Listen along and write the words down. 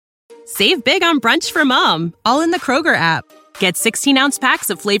Save big on brunch for mom, all in the Kroger app. Get 16-ounce packs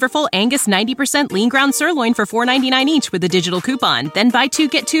of flavorful Angus 90% lean ground sirloin for $4.99 each with a digital coupon. Then buy 2,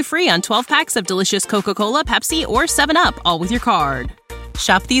 get 2 free on 12 packs of delicious Coca-Cola, Pepsi, or 7-Up, all with your card.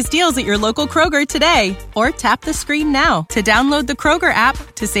 Shop these deals at your local Kroger today, or tap the screen now to download the Kroger app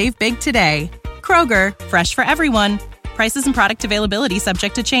to save big today. Kroger, fresh for everyone. Prices and product availability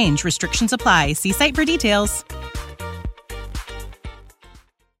subject to change. Restrictions apply. See site for details.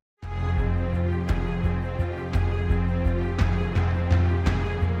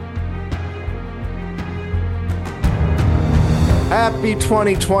 Happy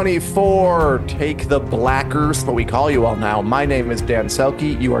 2024. Take the Blackers, what we call you all now. My name is Dan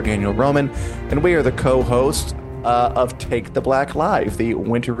Selke. You are Daniel Roman, and we are the co-hosts of Take the Black Live, the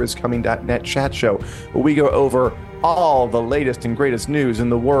winteriscoming.net chat show, where we go over all the latest and greatest news in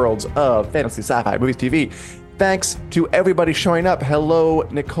the worlds of fantasy, sci-fi, movies, TV. Thanks to everybody showing up. Hello,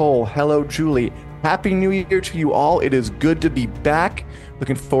 Nicole. Hello, Julie. Happy New Year to you all. It is good to be back.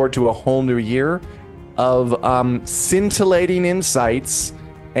 Looking forward to a whole new year of scintillating insights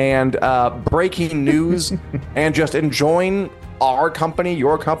and breaking news and just enjoying our company,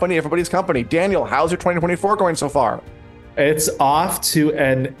 your company, everybody's company. Daniel, how's your 2024 going so far? It's off to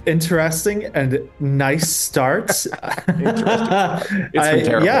an interesting and nice start. It's been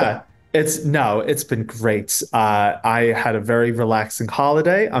terrible. Yeah, it's been great. I had a very relaxing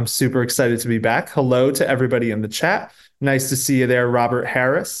holiday. I'm super excited to be back. Hello to everybody in the chat. Nice to see you there, Robert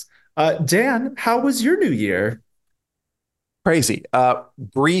Harris. Dan, how was your new year? Crazy.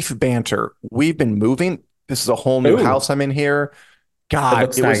 Brief banter. We've been moving. This is a whole new house I'm in here.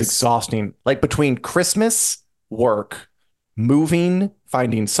 God, it was exhausting. Like between Christmas, work, moving,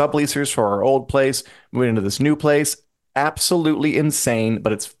 finding subleasers for our old place, moving into this new place. Absolutely insane,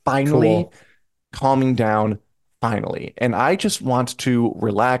 but it's finally calming down, finally. And I just want to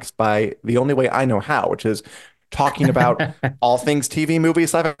relax by the only way I know how, which is talking about all things TV,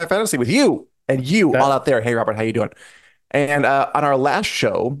 movies, sci-fi, fantasy with you and you all out there. Hey, Robert, how you doing? And on our last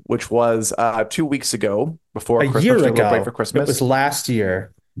show, which was 2 weeks ago, before Christmas, year ago, break for Christmas. It was last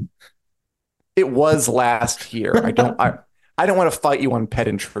year. It was last year. I don't want to fight you on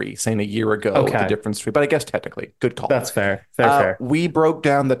pedantry, saying a year ago, the difference, but I guess technically, good call. That's fair. Fair. We broke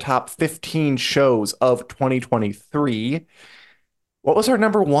down the top 15 shows of 2023. What was our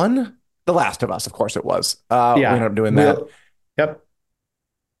number one? The Last of Us, of course it was. We ended up doing that. Yep.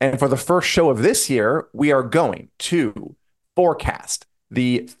 And for the first show of this year, we are going to forecast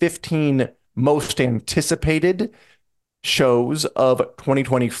the 15 most anticipated shows of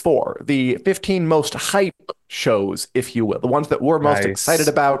 2024. The 15 most hype shows, if you will. The ones that we're most excited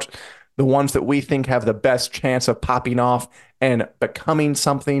about. The ones that we think have the best chance of popping off and becoming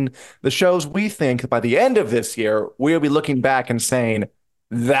something. The shows we think by the end of this year, we'll be looking back and saying,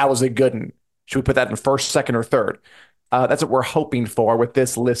 that was a good one. Should we put that in first, second, or third? That's what we're hoping for with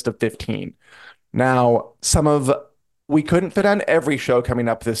this list of 15. Now, we couldn't fit on every show coming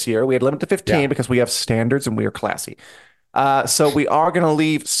up this year. We had limited to 15 because we have standards and we are classy. So we are going to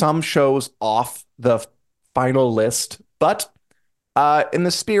leave some shows off the final list. But in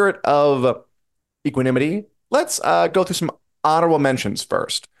the spirit of equanimity, let's go through some honorable mentions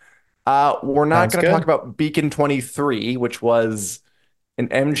first. We're not going to talk about Beacon 23, which was an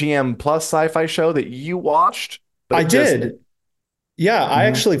MGM Plus sci-fi show that you watched. I did. Yeah, I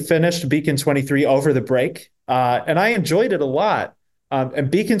actually finished Beacon 23 over the break, and I enjoyed it a lot. And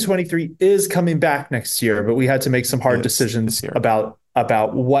Beacon 23 is coming back next year, but we had to make some hard decisions about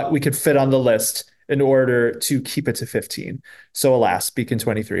what we could fit on the list in order to keep it to 15. So alas, Beacon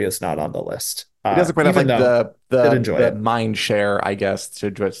 23 is not on the list. It doesn't quite have like the mind share, I guess,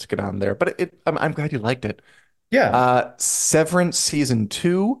 to just get on there. But I'm glad you liked it. Yeah. Severance season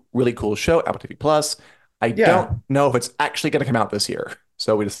 2, really cool show, Apple TV Plus. I don't know if it's actually going to come out this year,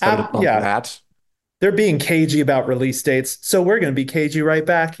 so we decided to bump that. They're being cagey about release dates, so we're going to be cagey right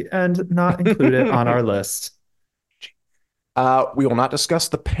back and not include it on our list. We will not discuss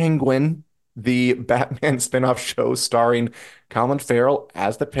The Penguin, the Batman spinoff show starring Colin Farrell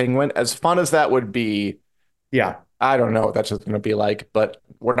as the Penguin. As fun as that would be, I don't know what that's just going to be like, but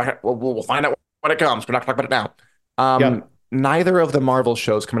we'll find out when it comes. We're not talking about it now. Neither of the Marvel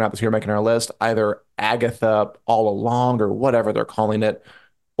shows coming out this year making our list, either Agatha All Along or whatever they're calling it,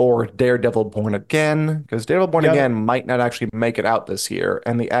 or Daredevil Born Again, because Daredevil Born Again might not actually make it out this year.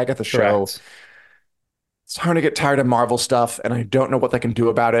 And the Agatha show, it's starting to get tired of Marvel stuff, and I don't know what they can do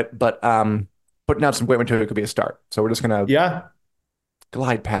about it, but putting out some great material could be a start. So we're just going to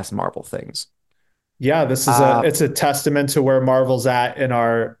glide past Marvel things. Yeah, this is it's a testament to where Marvel's at in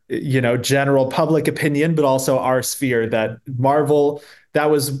our, general public opinion, but also our sphere, that Marvel That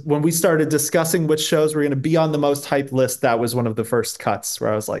was when we started discussing which shows were going to be on the most hyped list. That was one of the first cuts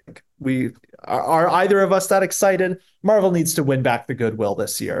where I was like, we are either of us that excited? Marvel needs to win back the goodwill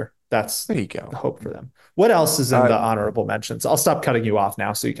this year. That's There you the go. hope for them. What else is in Uh, the honorable mentions? I'll stop cutting you off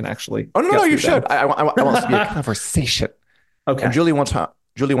now so you can actually oh, no, get no, you through should. them. I want this to be a conversation. And Okay. Julie wants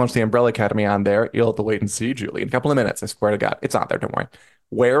the Umbrella Academy on there. You'll have to wait and see, Julie. In a couple of minutes, I swear to God. It's on there, don't worry.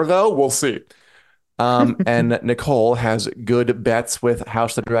 Where, though? We'll see. And Nicole has good bets with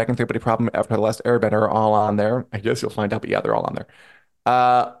House of the Dragon, Three Body Problem, After the Last Airbender are all on there. I guess you'll find out, but yeah, they're all on there.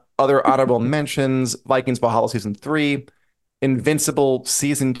 Other honorable mentions, Vikings Valhalla Season 3, Invincible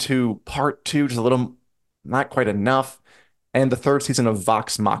Season 2, Part 2, just a little, not quite enough, and the third season of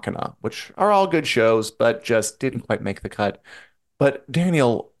Vox Machina, which are all good shows, but just didn't quite make the cut. But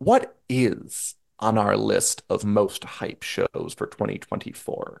Daniel, what is on our list of most hype shows for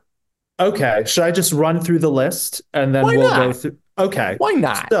 2024? Okay. Should I just run through the list and then Why we'll go not? through? Okay. Why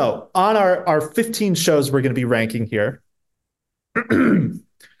not? So on our 15 shows we're going to be ranking here,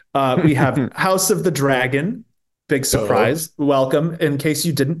 we have House of the Dragon. Big surprise. Welcome. In case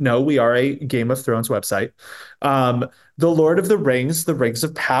you didn't know, we are a Game of Thrones website. The Lord of the Rings, The Rings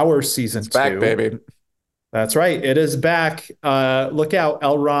of Power season It's back, 2. baby. That's right. It is back. Look out.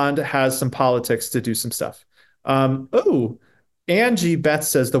 Elrond has some politics to do some stuff. Oh, Angie Beth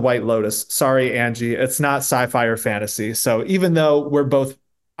says The White Lotus. Sorry, Angie. It's not sci-fi or fantasy. So even though we're both,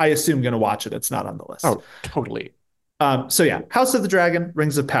 I assume, going to watch it, it's not on the list. Oh, totally. So yeah, House of the Dragon,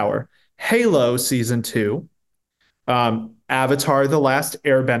 Rings of Power, Halo season 2, Avatar: The Last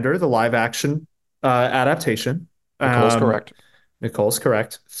Airbender, the live action adaptation. Nicole's correct. Nicole's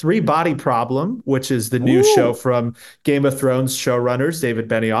correct. Three Body Problem, which is the new Woo! show from Game of Thrones showrunners David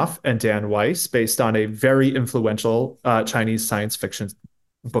Benioff and Dan Weiss, based on a very influential Chinese science fiction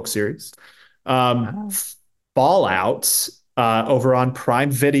book series. Wow. Fallout over on Prime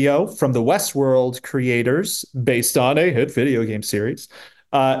Video from the Westworld creators, based on a hit video game series.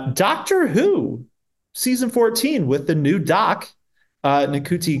 Doctor Who, season 14 with the new doc,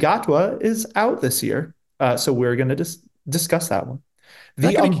 Nkuti Gatwa, is out this year. So we're going to discuss that one.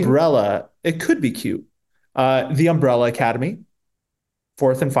 That The could be cute. Umbrella, it could be cute. The Umbrella Academy,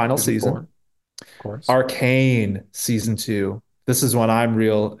 fourth and final Season season. 4, of course. Arcane, season 2. This is one I'm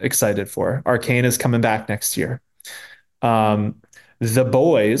real excited for. Arcane is coming back next year. The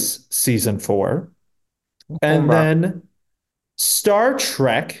Boys, season 4. And then Star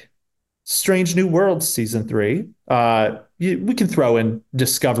Trek, Strange New Worlds, season 3. We can throw in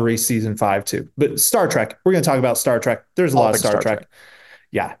Discovery season 5 too, but Star Trek. We're going to talk about Star Trek. There's a lot of Star Trek.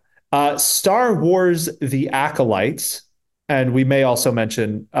 Yeah. Star Wars: The Acolytes, and we may also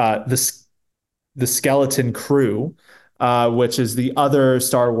mention the Skeleton Crew, which is the other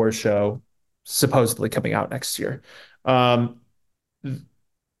Star Wars show supposedly coming out next year.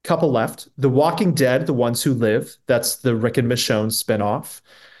 Couple left. The Walking Dead, The Ones Who Live. That's the Rick and Michonne spinoff.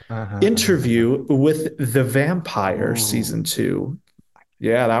 Interview with the Vampire, season 2.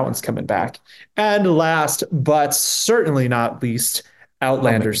 Yeah, that one's coming back. And last, but certainly not least,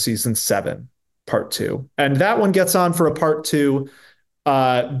 Outlander season 7, part 2. And that one gets on for a part 2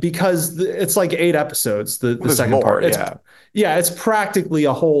 because it's like 8 episodes, the second part. It's practically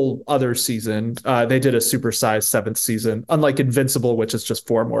a whole other season. They did a supersized 7th season, unlike Invincible, which is just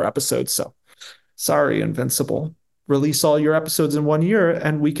 4 more episodes. So sorry, Invincible. Release all your episodes in 1 year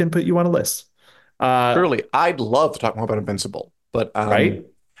and we can put you on a list. Surely, I'd love to talk more about Invincible, but right?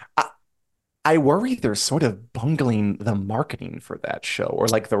 I worry they're sort of bungling the marketing for that show or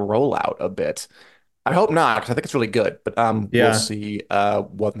like the rollout a bit. I hope not, because I think it's really good. But we'll see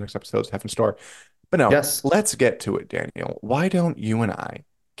what the next episodes have in store. But no, let's get to it, Daniel. Why don't you and I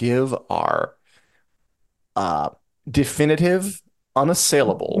give our definitive,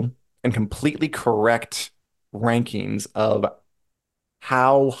 unassailable, and completely correct rankings of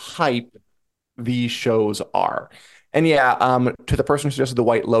how hype these shows are. And yeah, to the person who suggested The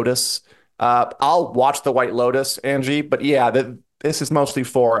White Lotus, I'll watch The White Lotus, Angie, but yeah, this is mostly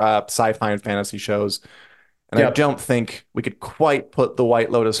for sci-fi and fantasy shows. And I don't think we could quite put The White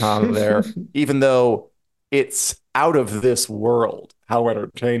Lotus on there, even though it's out of this world, how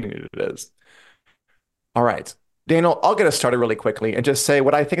entertaining it is. All right, Daniel, I'll get us started really quickly and just say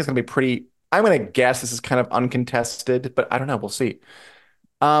what I think is going to be pretty, I'm going to guess this is kind of uncontested, but I don't know. We'll see.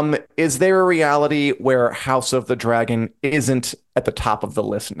 Is there a reality where House of the Dragon isn't at the top of the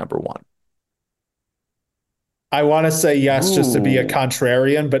list, number 1? I want to say yes, just to be a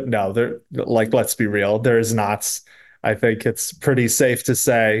contrarian, but no, let's be real. There is not. I think it's pretty safe to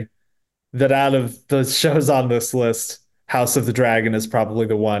say that out of the shows on this list, House of the Dragon is probably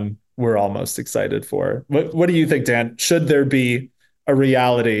the one we're all most excited for. What do you think, Dan? Should there be a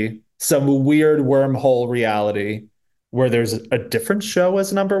reality, some weird wormhole reality where there's a different show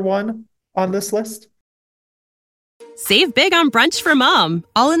as number one on this list? Save big on brunch for mom,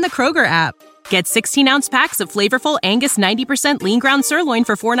 all in the Kroger app. Get 16-ounce packs of flavorful Angus 90% lean ground sirloin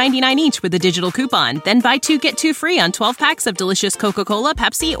for $4.99 each with a digital coupon. Then buy 2, get 2 free on 12 packs of delicious Coca-Cola,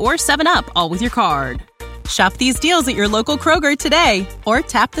 Pepsi, or 7-Up, all with your card. Shop these deals at your local Kroger today, or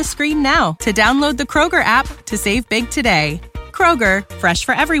tap the screen now to download the Kroger app to save big today. Kroger, fresh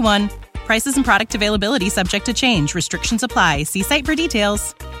for everyone. Prices and product availability subject to change. Restrictions apply. See site for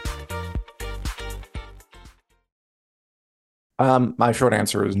details. My short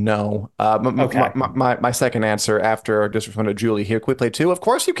answer is no. Okay. My second answer after just responded to Julie here quickly too. Of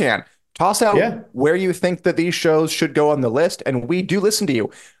course you can. Toss out where you think that these shows should go on the list, and we do listen to you.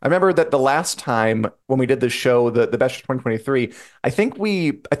 I remember that the last time when we did the show, the Best of 2023, I think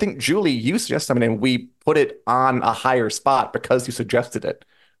Julie, you suggested something, and we put it on a higher spot because you suggested it.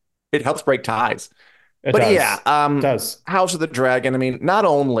 It helps break ties. It But does. yeah, It does. House of the Dragon. I mean, not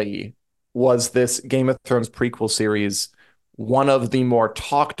only was this Game of Thrones prequel series one of the more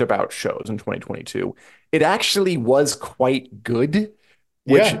talked about shows in 2022, it actually was quite good,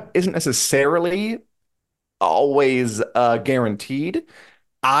 which Yeah. isn't necessarily always guaranteed.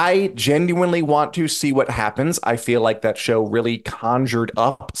 I genuinely want to see what happens. I feel like that show really conjured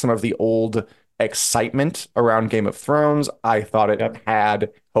up some of the old excitement around Game of Thrones. I thought it Yep.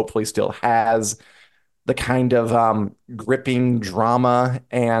 had, hopefully still has, the kind of gripping drama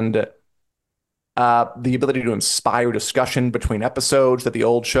and the ability to inspire discussion between episodes that the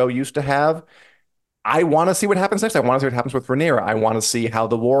old show used to have. I want to see what happens next. I want to see what happens with Rhaenyra. I want to see how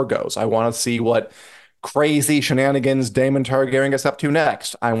the war goes. I want to see what crazy shenanigans Daemon Targaryen gets up to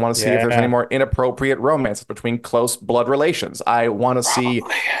next. I want to see if there's any Yeah. more inappropriate romances between close blood relations. I want to see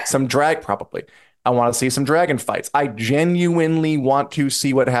some drag, probably. I want to see some dragon fights. I genuinely want to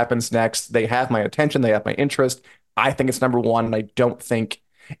see what happens next. They have my attention. They have my interest. I think it's number one, and I don't think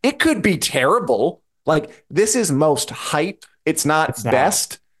it could be terrible. Like, this is most hype. It's not It's not.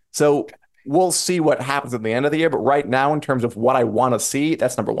 best. So we'll see what happens at the end of the year. But right now, in terms of what I want to see,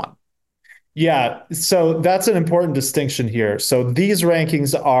 that's number one. Yeah, so that's an important distinction here. So these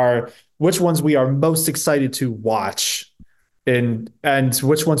rankings are which ones we are most excited to watch and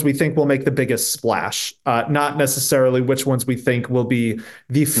which ones we think will make the biggest splash, not necessarily which ones we think will be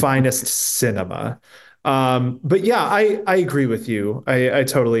the finest cinema. But yeah, I agree with you. I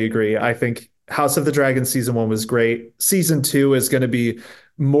totally agree. I think House of the Dragon season one was great. Season two is going to be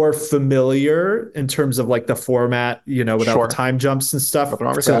more familiar in terms of like the format, without Sure. the time jumps and stuff Nothing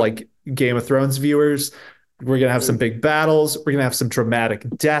wrong with to that. like Game of Thrones viewers. We're going to have some big battles. We're going to have some dramatic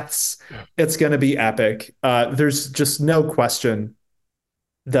deaths. It's going to be epic. There's just no question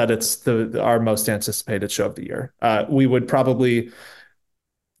that it's our most anticipated show of the year. We would probably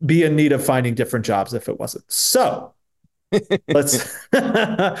be in need of finding different jobs if it wasn't. So let's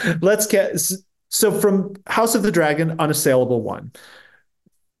let's get so from House of the Dragon, unassailable one.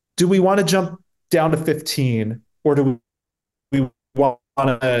 Do we want to jump down to 15, or do we want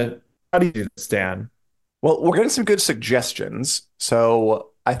to? How do you do this, Dan? Well, we're getting some good suggestions. So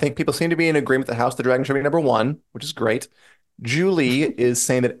I think people seem to be in agreement that House of the Dragon should be number one, which is great. Julie is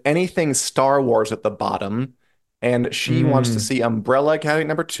saying that anything Star Wars at the bottom, and she wants to see Umbrella Academy at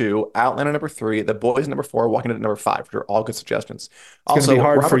number 2, Outlander at number 3, The Boys at number 4, Walking Dead at number 5, which are all good suggestions. It's going to be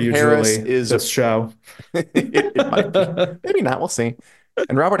hard Robert for you, Harris Julie, is this show. it might be. Maybe not. We'll see.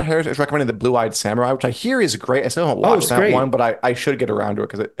 And Robert Harris is recommending The Blue-Eyed Samurai, which I hear is great. I still haven't watched it's that great. one, but I should get around to it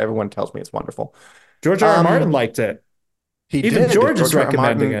because everyone tells me it's wonderful. George R. R. Martin liked it. He Even did. George is R. R.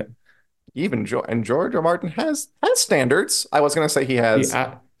 recommending Martin, even George and George R. R. Martin has standards. I was going to say he it. has.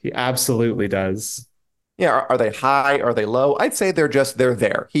 He absolutely does. Yeah, are they high? Are they low? I'd say they're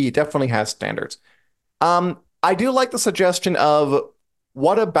there. He definitely has standards. I do like the suggestion of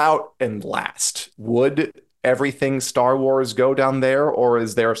what about in last? Would everything Star Wars go down there, or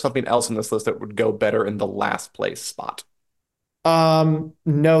is there something else in this list that would go better in the last place spot? No,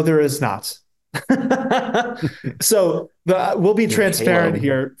 there is not. So we'll be transparent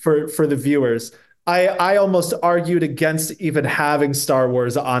here for the viewers. I almost argued against even having Star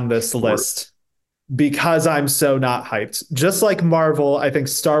Wars on this list because I'm so not hyped. Just like Marvel, I think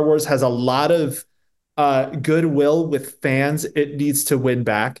Star Wars has a lot of goodwill with fans. It needs to win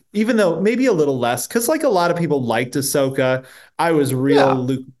back, even though maybe a little less, because like a lot of people liked Ahsoka. I was real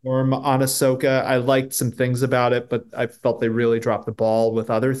lukewarm on Ahsoka. I liked some things about it, but I felt they really dropped the ball with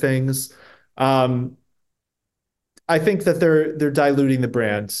other things. I think that they're diluting the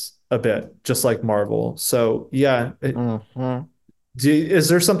brands a bit, just like Marvel. So yeah, is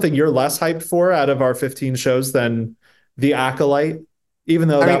there something you're less hyped for out of our 15 shows than The Acolyte even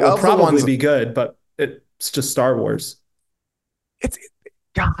though I mean, that will of the probably ones, be good, but it's just Star Wars. it's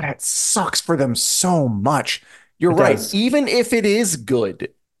God, it sucks for them so much. You're It right. does. Even if it is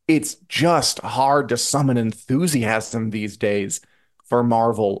good, it's just hard to summon enthusiasm these days for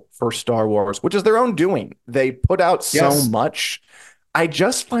Marvel, for Star Wars, which is their own doing. They put out so Yes. much. I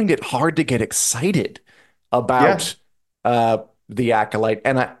just find it hard to get excited Yeah. about the Acolyte.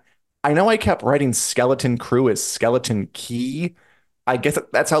 And I know I kept writing Skeleton Crew as Skeleton Key. I guess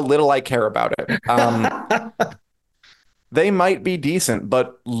that's how little I care about it. They might be decent,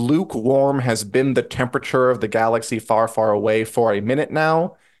 but lukewarm has been the temperature of the galaxy far, far away for a minute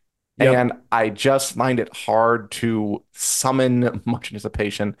now. Yep. And I just find it hard to summon much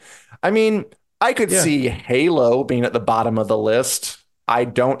anticipation. I mean, I could Yeah. see Halo being at the bottom of the list. I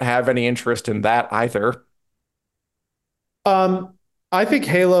don't have any interest in that either. Um, I think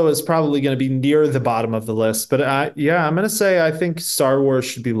Halo is probably going to be near the bottom of the list, but yeah, I'm going to say I think Star Wars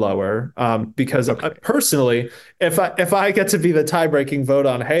should be lower. Because Okay. personally, if I get to be the tie-breaking vote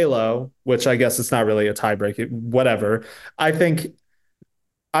on Halo, which I guess it's not really a tie-breaking, whatever, I think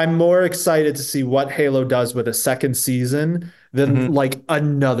I'm more excited to see what Halo does with a second season than Mhm. like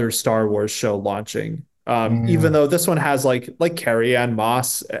another Star Wars show launching. Even Yeah, though this one has like Carrie Ann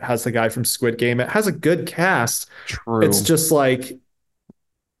Moss, it has the guy from Squid Game, it has a good cast. It's true. just like,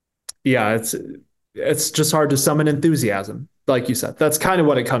 yeah, it's just hard to summon enthusiasm, like you said. That's kind of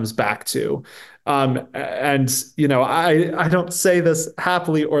what it comes back to. And I don't say this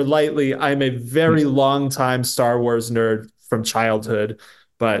happily or lightly. I'm a very long time Star Wars nerd from childhood,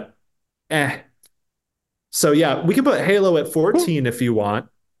 but eh. So yeah, we can put Halo at 14 if you want.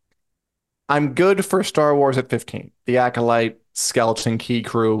 I'm good for Star Wars at 15. The Acolyte, Skeleton Key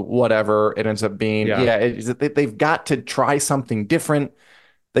Crew, whatever it ends up being. Yeah. Yeah, they've got to try something different.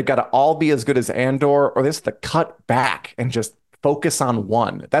 They've got to all be as good as Andor, or they just have to cut back and just focus on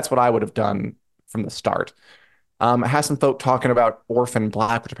one. That's what I would have done from the start. I have some folk talking about Orphan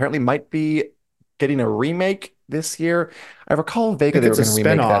Black, which apparently might be getting a remake this year. I recall I vaguely think they were it's a going to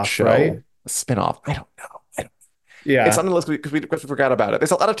remake that spinoff, show, right? a spinoff. I don't know. It's on Yeah, the list because we forgot about it.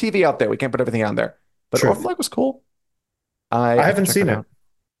 There's a lot of TV out there. We can't put everything on there. But Orphan truth. Black was cool. I I can haven't check seen that it. out.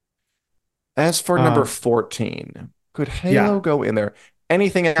 As for number Um, 14, could Halo yeah. go in there?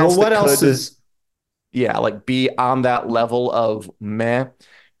 Anything Well, else what that else could, is yeah, like be on that level of meh?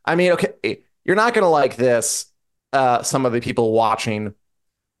 I mean, okay, you're not gonna like this. Some of the people watching.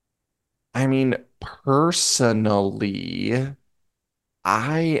 I mean, personally,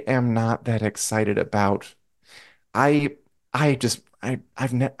 I am not that excited about. I I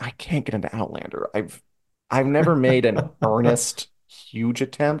can't get into Outlander. I've never made an earnest huge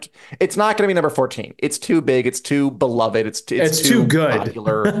attempt. It's not going to be number 14. It's too big, it's too beloved, it's it's too too good.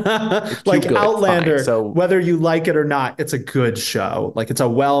 popular. It's too Like good. Fine. Outlander, So, whether you like it or not, it's a good show. Like it's a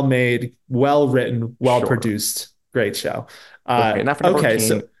well-made, well-written, sure. well-produced, great show. Okay, not for number Okay,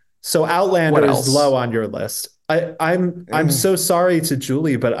 14. so What Outlander is low else? on your list. I'm Eh, so sorry to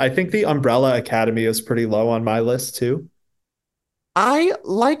Julie, but I think the Umbrella Academy is pretty low on my list too. I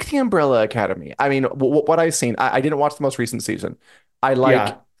like the Umbrella Academy. I mean, what I've seen, I didn't watch the most recent season. I like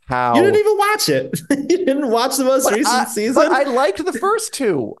Yeah. You didn't how even watch it. You didn't watch the most recent but season? I liked the first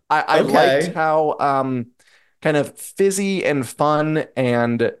two. I liked Okay. how kind of fizzy and fun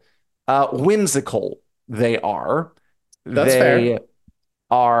and whimsical they are. That's They fair.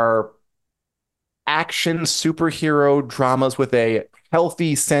 are action superhero dramas with a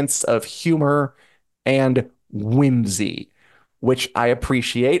healthy sense of humor and whimsy, which I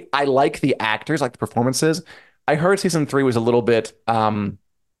appreciate. I like the actors, like the performances. I heard season three was a little bit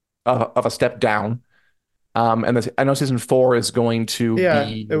of a step down. I know season four is going to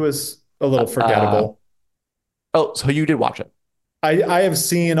Yeah, it be. was a little Uh, forgettable. oh, so you did watch it? I have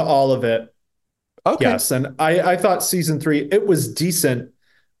seen all of it. Okay, Yes, and I thought season three it was decent,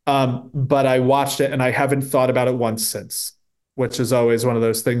 but I watched it and I haven't thought about it once since, which is always one of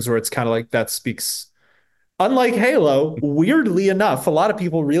those things where it's kind of like that speaks. Unlike Halo, weirdly enough, a lot of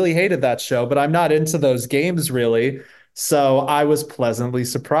people really hated that show, but I'm not into those games really. So I was pleasantly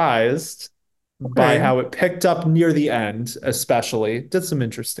surprised by okay. how it picked up near the end, especially. Did some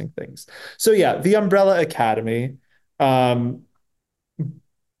interesting things. So yeah, the Umbrella Academy. Um,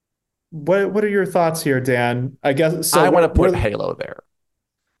 what are your thoughts here, Dan? I guess so. I want to put We're Halo there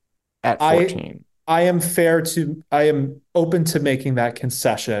at I 14. I am open to making that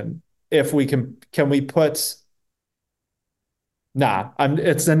concession if we can we put nah,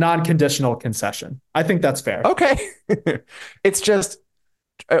 it's a non-conditional concession. I think that's fair. Okay, it's just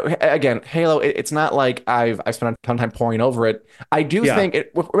again Halo. It's not like I've spent a ton of time poring over it. I do Yeah. think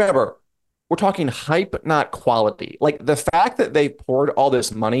it. Remember, we're talking hype, not quality. Like the fact that they poured all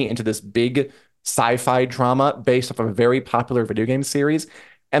this money into this big sci-fi drama based off of a very popular video game series,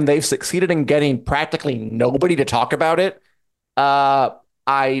 and they've succeeded in getting practically nobody to talk about it.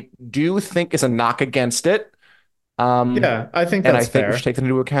 I do think is a knock against it. Yeah, I think And I that's think we should fair. take that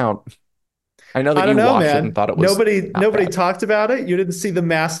into account. I know I that don't you know, watched it and man. thought it was not Nobody bad. talked about it. You didn't see the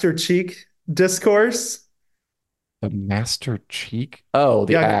Master Cheek discourse. The Master Cheek? Oh,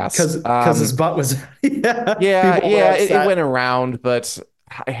 the Yeah, ass. because his butt was yeah, Yeah, people were yeah, it went upset. around, but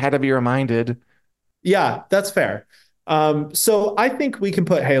I had to be reminded. Yeah, that's fair. So I think we can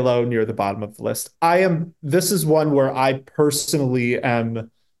put Halo near the bottom of the list. This is one where I personally am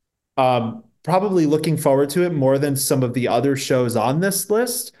probably looking forward to it more than some of the other shows on this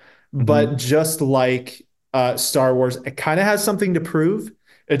list. Mhm. But just like Star Wars, it kind of has something to prove.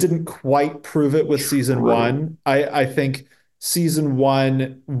 It didn't quite prove it with season True. one. I think season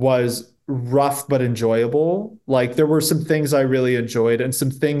one was rough but enjoyable. Like there were some things I really enjoyed and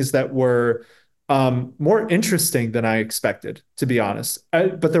some things that were more interesting than I expected, to be honest.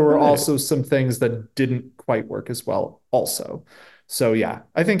 But there were Good. also some things that didn't quite work as well, also. So yeah,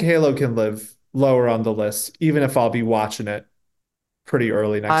 I think Halo can live lower on the list, even if I'll be watching it pretty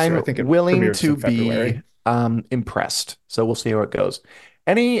early next year. I I'm think it willing premieres to in be February. impressed. So we'll see how it goes.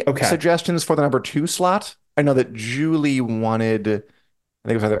 Any Okay. suggestions for the number two slot? I know that Julie wanted, I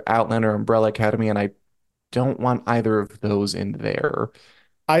think it was either Outlander or Umbrella Academy, and I don't want either of those in there.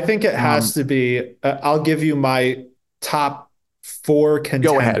 I think it has Um, to be, I'll give you my top four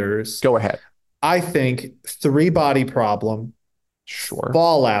Go ahead. contenders. Go ahead. I think Three Body Problem, Sure.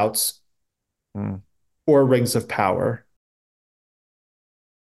 Fallout, Mm. or Rings of Power.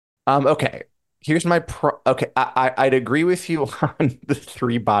 Okay. Here's my okay. I'd agree with you on the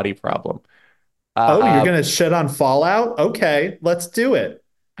three body problem. Oh, you're Uh, gonna shit on Fallout? Okay, let's do it.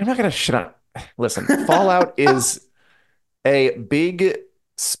 I'm not gonna shit on. Listen, Fallout is a big,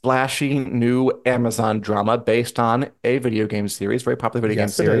 splashy new Amazon drama based on a video game series, very popular video game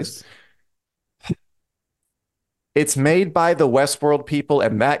Yes, it series. is. It's made by the Westworld people,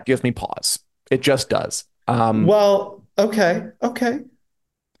 and that gives me pause. It just does. Well, okay,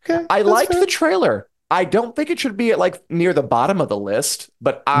 I that's liked the fair. trailer. I don't think it should be at like near the bottom of the list,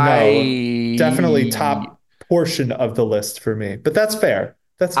 but No, definitely I top portion of the list for me. But that's fair.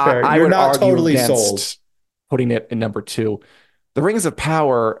 That's I, fair. I You're would not argue totally sold. against putting it in number two. The Rings of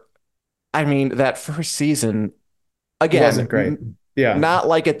Power, I mean, that first season, again, Wasn't great. Yeah. not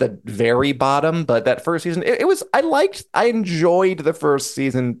like at the very bottom, but that first season, it was, I enjoyed the first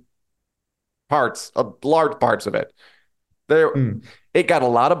season parts, large parts of it. There, Mm. it got a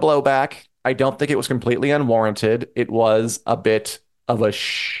lot of blowback. I don't think it was completely unwarranted. It was a bit of a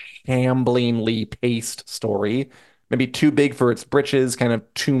shamblingly paced story, maybe too big for its britches, kind of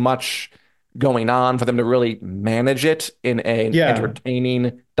too much going on for them to really manage it in an Yeah.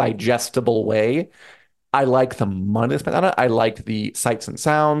 entertaining, digestible way. I like the money spent on it. I liked the sights and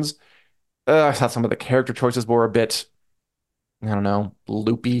sounds. I thought some of the character choices were a bit, I don't know,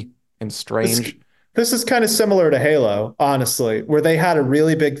 loopy and This strange. this is kind of similar to Halo, honestly, where they had a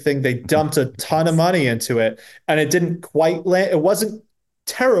really big thing. They dumped a ton of Yes. money into it, and it didn't quite land. It wasn't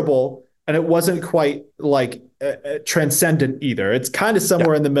terrible, and it wasn't quite like transcendent either. It's kind of Yeah,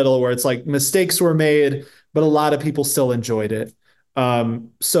 somewhere in the middle where it's like mistakes were made, but a lot of people still enjoyed it.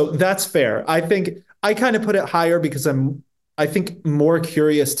 So that's fair. I think I kind of put it higher because I think more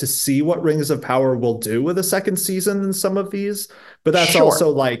curious to see what Rings of Power will do with a second season than some of these. But that's sure. also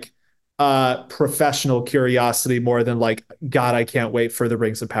like professional curiosity more than like, God, I can't wait for the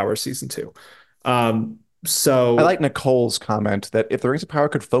Rings of Power season two. Um, I like so Nicole's comment that if the Rings of Power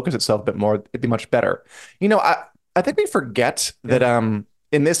could focus itself a bit more, it'd be much better. You know, I think we forget that yeah,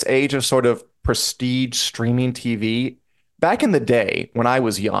 in this age of sort of prestige streaming TV, back in the day when I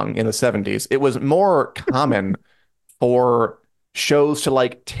was young in the 70s, it was more common for shows to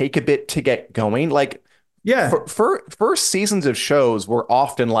like take a bit to get going. Like yeah, for first seasons of shows were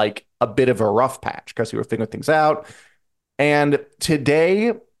often like a bit of a rough patch because we were figuring things out. And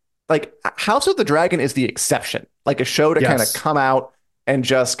today, like House of the Dragon is the exception. Like a show to kind of yes, come out and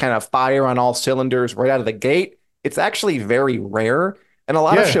just kind of fire on all cylinders right out of the gate. It's actually very rare. And a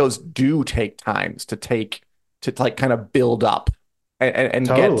lot of yeah, shows do take times to like kind of build up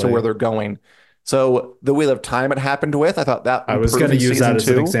and get to where totally. they're going. So the Wheel of Time it happened with, I thought that I was improved going to in use season that as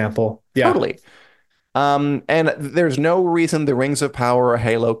an two. example. Yeah. Totally. And there's no reason the Rings of Power or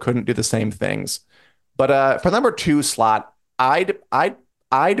Halo couldn't do the same things. But for number two slot,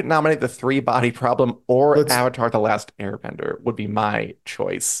 I'd nominate the Three Body Problem or Let's, Avatar: The Last Airbender would be my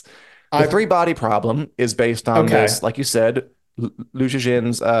choice. The I, Three Body Problem is based on okay. this, like you said, Lu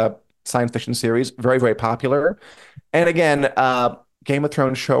Zhijin's science fiction series, very, very popular. And again, Game of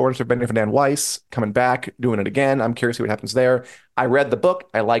Thrones showrunners Benedict Van Weiss coming back, doing it again. I'm curious to see what happens there. I read the book.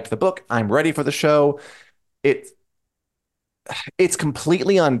 I liked the book. I'm ready for the show. It it's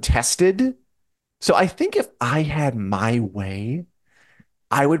completely untested. So I think if I had my way,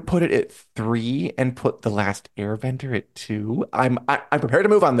 I would put it at 3 and put The Last Airbender at 2. I'm prepared to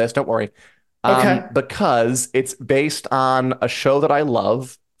move on this, don't worry. Okay. Because it's based on a show that I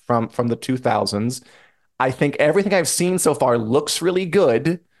love from the 2000s. I think everything I've seen so far looks really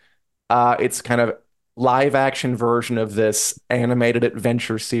good. It's kind of live action version of this animated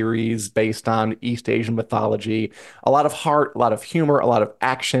adventure series based on East Asian mythology. A lot of heart, a lot of humor, a lot of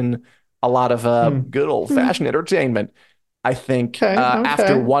action, a lot of Hmm. good old Hmm. fashioned entertainment. I think Okay.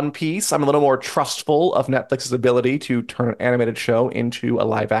 after Okay. One Piece, I'm a little more trustful of Netflix's ability to turn an animated show into a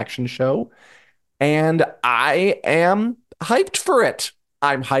live action show. And I am hyped for it.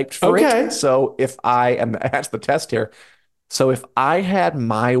 I'm hyped for it. Okay. So if I am, that's the test here. So if I had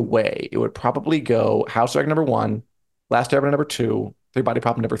my way, it would probably go House of Dragon number 1, Last Airbender number 2, Three Body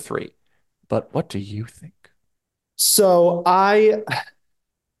Problem number 3. But what do you think? So I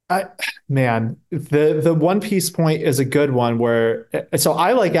man, the One Piece point is a good one where so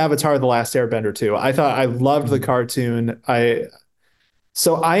I like Avatar: The Last Airbender too. I thought I loved the Mhm. cartoon. I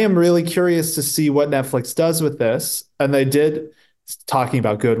am really curious to see what Netflix does with this. And they did, talking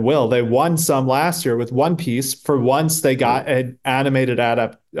about goodwill. They won some last year with One Piece. For once, they got an animated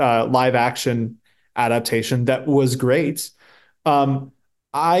live action adaptation that was great. Um,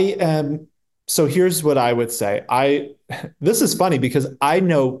 I am so here's what I would say. I This is funny because I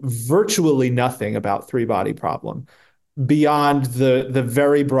know virtually nothing about Three Body Problem beyond the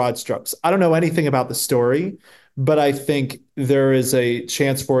very broad strokes. I don't know anything about the story, but I think there is a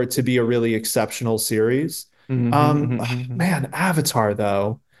chance for it to be a really exceptional series. Mhm, Um, mhm, mhm. Man, Avatar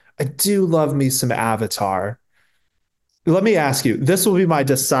though. I do love me some Avatar. Let me ask you, this will be my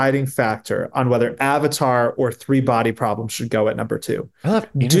deciding factor on whether Avatar or Three Body Problem should go at number two. I love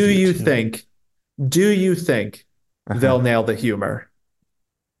Do interview you too. think, do you think Uh-huh. they'll nail the humor?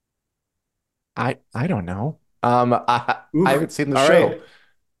 I don't know. I Ooh, haven't seen the all show. right.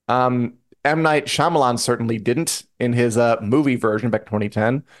 Um, M. Night Shyamalan certainly didn't in his movie version back in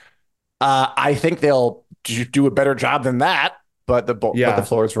 2010. I think they'll do a better job than that, but the Yeah.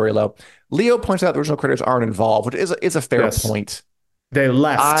 floor is very low. Leo points out the original creators aren't involved, which is a fair Yes. point. They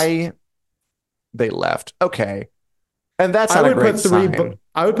left. I They left. Okay. And that's I not a would great put sign.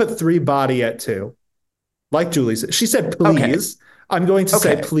 I would put Three Body at two. Like Julie said. She said, Okay. please. I'm going to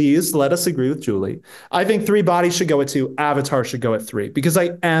say, Okay. please let us agree with Julie. I think Three Bodies should go at two. Avatar should go at three because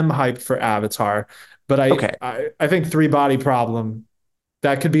I am hyped for Avatar. But Okay. I think Three Body Problem,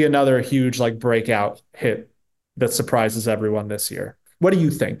 that could be another huge like breakout hit that surprises everyone this year. What do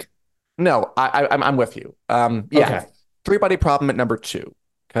you think? No, I'm with you. Yeah. Okay. Three Body Problem at number 2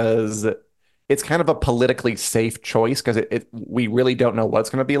 because it's kind of a politically safe choice because we really don't know what it's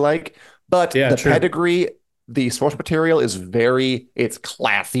going to be like. But Yeah, the true. pedigree, the source material is it's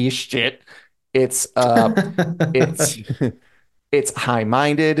classy as shit. It's it's it's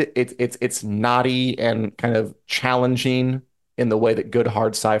high-minded. It's naughty and kind of challenging in the way that good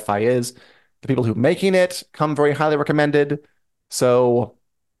hard sci-fi is. The people who are making it come very highly recommended. So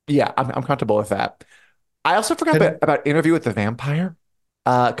yeah, I'm comfortable with that. I also forgot Can about Interview with the Vampire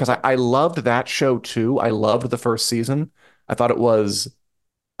because I loved that show too. I loved the first season. I thought it was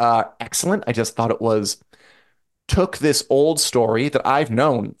excellent. I just thought it was took this old story that I've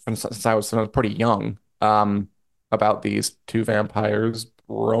known since I was pretty young about these two vampires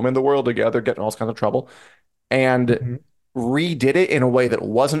roaming the world together, getting all kinds of trouble, and Mhm. redid it in a way that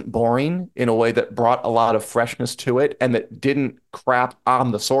wasn't boring, in a way that brought a lot of freshness to it, and that didn't crap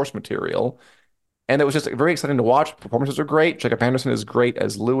on the source material. And it was just very exciting to watch. Performances are great. Jacob Anderson is great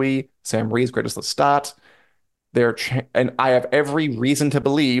as Louis. Sam Reed's great as Lestat. And I have every reason to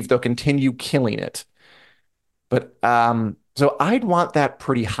believe they'll continue killing it. But so I'd want that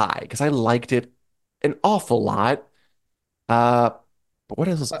pretty high because I liked it an awful lot. Uh, but what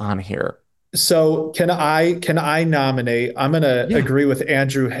else is on here? So can I nominate? I'm gonna Yeah. agree with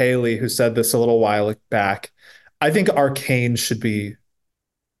Andrew Haley, who said this a little while back. I think Arcane should be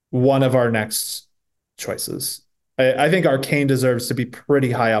one of our next choices. I think Arcane deserves to be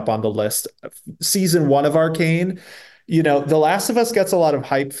pretty high up on the list. Season one of Arcane, The Last of Us gets a lot of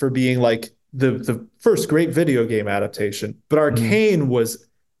hype for being like the first great video game adaptation, but Mhm. Arcane was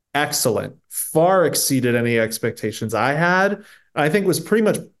excellent, far exceeded any expectations I had. I think was pretty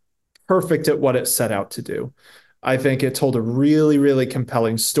much perfect at what it set out to do. I think it told a really, really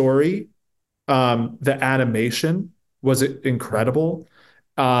compelling story. The animation was incredible.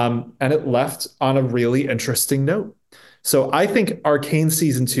 And it left on a really interesting note. So I think Arcane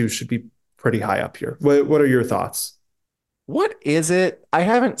season 2 should be pretty high up here. What are your thoughts? What is it? I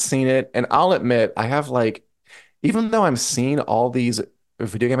haven't seen it, and I'll admit I have like, even though I'm seeing all these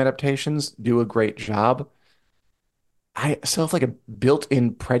video game adaptations do a great job, I still have like a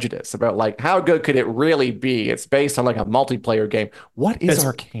built-in prejudice about like how good could it really be? It's based on like a multiplayer game. What is It's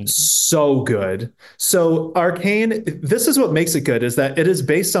Arcane? so good. So Arcane, this is what makes it good, is that it is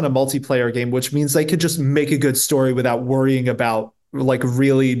based on a multiplayer game, which means they could just make a good story without worrying about like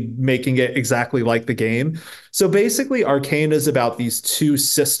really making it exactly like the game. So basically Arcane is about these two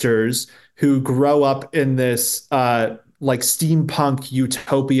sisters who grow up in this like steampunk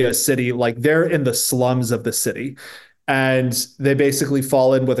utopia city. Like they're in the slums of the city, and they basically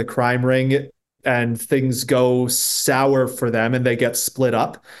fall in with a crime ring, and things go sour for them and they get split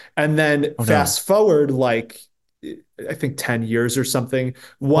up. And then Oh no. fast forward like I think 10 years or something.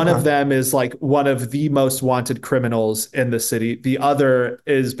 One of Okay. them is like one of the most wanted criminals in the city. The other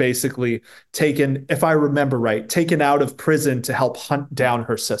is basically taken, if I remember right, taken out of prison to help hunt down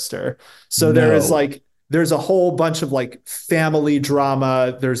her sister. So No. there's a whole bunch of like family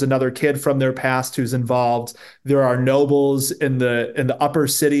drama. There's another kid from their past who's involved. There are nobles in the upper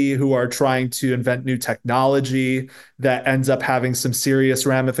city who are trying to invent new technology that ends up having some serious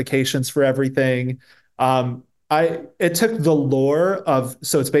ramifications for everything. It took the lore of,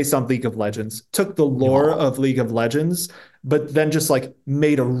 so it's based on League of Legends, took the lore Y'all. of League of Legends, but then just like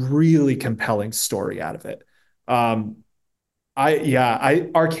made a really compelling story out of it. Um, I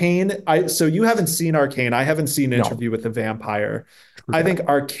Arcane, so you haven't seen Arcane. I haven't seen No. Interview with the Vampire. True I that. think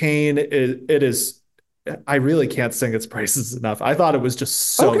Arcane is it is I really can't sing its praises enough. I thought it was just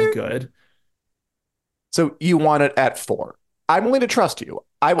so Okay. good. So you want it at 4. I'm willing to trust you.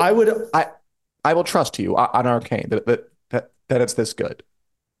 I would I I will trust you on Arcane that it's this good.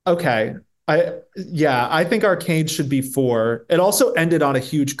 Okay. I think Arcane should be 4. It also ended on a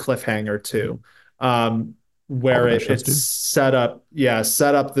huge cliffhanger too. All Where the best shows it do.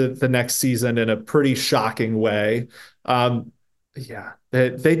 set up the next season in a pretty shocking way. Um,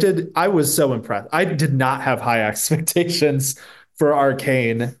 they did. I was so impressed. I did not have high expectations for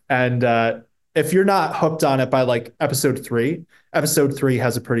Arcane. And if you're not hooked on it by like episode 3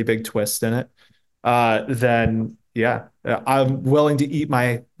 has a pretty big twist in it. Then yeah, I'm willing to eat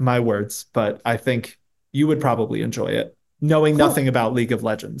my words, but I think you would probably enjoy it, knowing Cool. nothing about League of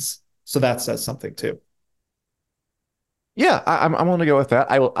Legends. So that says something too. Yeah, I'm willing to go with that.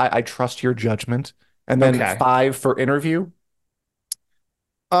 I trust your judgment. And then Okay. 5 for interview.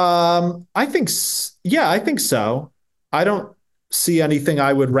 I think so. I don't see anything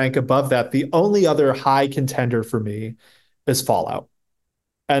I would rank above that. The only other high contender for me is Fallout.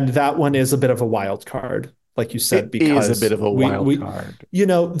 And that one is a bit of a wild card, like you said, It is a bit because of a wild card.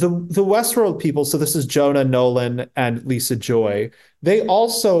 the Westworld people, so this is Jonah Nolan and Lisa Joy, they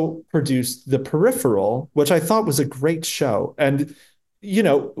also produced The Peripheral, which I thought was a great show. And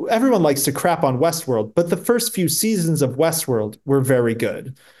everyone likes to crap on Westworld, but the first few seasons of Westworld were very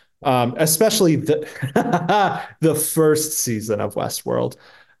good. Especially the the first season of Westworld.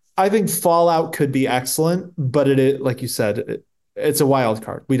 I think Fallout could be excellent, but it is, like you said, it's a wild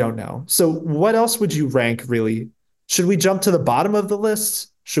card. We don't know. So what else would you rank really? Should we jump to the bottom of the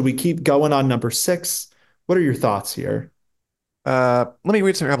list? Should we keep going on number 6? What are your thoughts here? Let me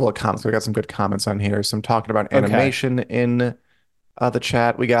read some a couple of comments. We got some good comments on here. Some talking about Okay. animation in the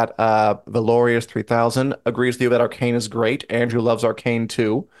chat. We got Valorius 3000 agrees with you that Arcane is great. Andrew loves Arcane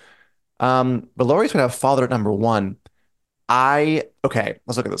too. Valorius would have Father at number 1. Okay,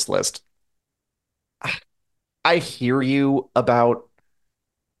 let's look at this list. I hear you about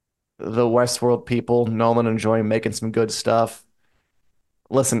the Westworld people. Nolan enjoying making some good stuff.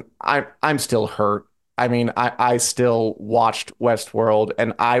 Listen, I'm still hurt. I mean, I still watched Westworld,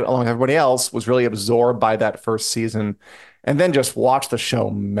 and I, along with everybody else, was really absorbed by that first season, and then just watched the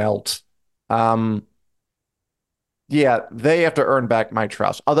show melt. Um, yeah, they have to earn back my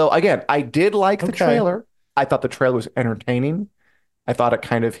trust. Although, again, I did like the Okay. trailer. I thought the trailer was entertaining. I thought it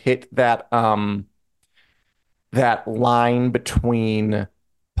kind of hit that line between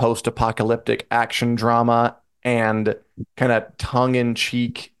post-apocalyptic action drama and kind of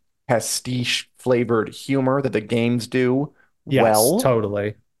tongue-in-cheek pastiche flavored humor that the games do Yes, well.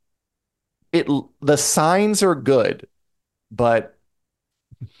 totally. It the signs are good, but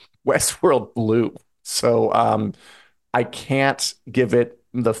Westworld blew. So I can't give it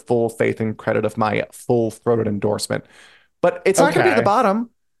the full faith and credit of my full-throated endorsement. But it's not going to be at the Okay. bottom.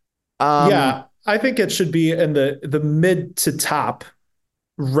 Um, Yeah, I think it should be in the mid to top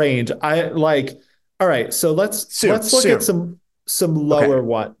range. I like, all right, so let's soon, look at soon. some Okay. lower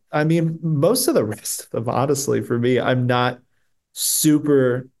one. I mean, most of the rest of them, honestly, for me, I'm not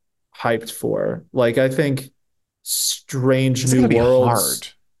super hyped for. Like, I think Strange This is New going to be Worlds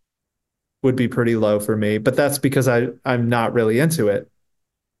hard. would be pretty low for me, but that's because I'm not really into it.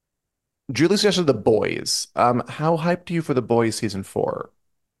 Julie suggested The Boys. How hyped are you for The Boys season 4?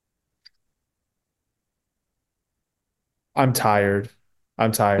 I'm tired.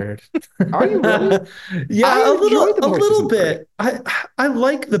 I'm tired. Are you really? Yeah, I enjoyed The a Boys little season 3. bit. I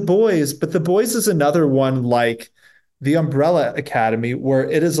like The Boys, but The Boys is another one like The Umbrella Academy where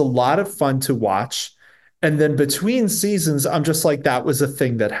it is a lot of fun to watch. And then between seasons, I'm just like, that was a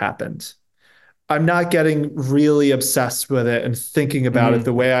thing that happened. I'm not getting really obsessed with it and thinking about it Hmm.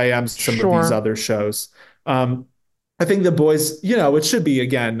 the way I am some of these Sure. other shows. Um, I think The Boys, it should be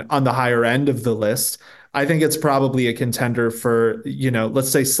again on the higher end of the list. I think it's probably a contender for, let's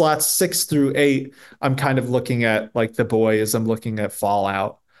say slots 6 through 8. I'm kind of looking at like The Boys, I'm looking at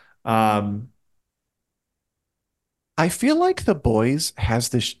Fallout. Um, I feel like The Boys has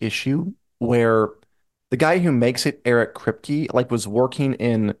this issue where the guy who makes it, Eric Kripke, like was working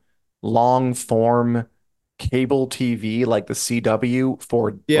in long form cable TV like the CW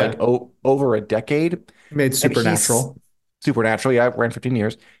for like yeah, over a decade. made And he's Supernatural. Supernatural, yeah, ran 15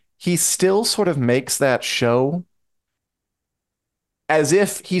 years. He still sort of makes that show as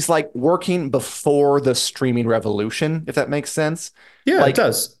if he's like working before the streaming revolution, if that makes sense. Yeah, it Like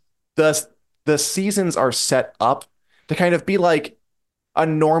does. the the seasons are set up to kind of be like a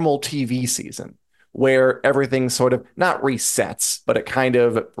normal TV season where everything sort of not resets, but it kind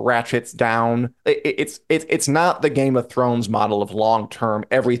of ratchets down. It's not the Game of Thrones model of long term.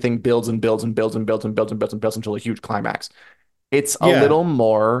 Everything builds and builds and builds and builds and builds and builds and builds until a huge climax. It's a Yeah. little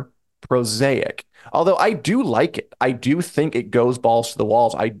more prosaic. Although I do like it. I do think it goes balls to the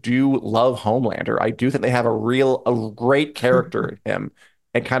walls. I do love Homelander. I do think they have a great character in him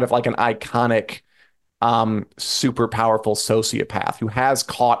and kind of like an iconic super powerful sociopath who has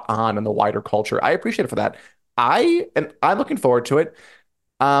caught on in the wider culture. I appreciate it for that. I'm looking forward to it.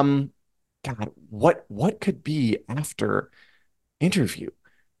 Um God, what could be after Interview?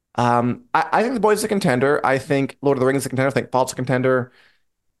 I think The Boys is a contender. I think Lord of the Rings is a contender. I think Fallout's a contender.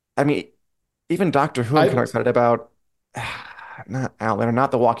 I mean, even Doctor Who I'm kind I of excited about. Not Outlander,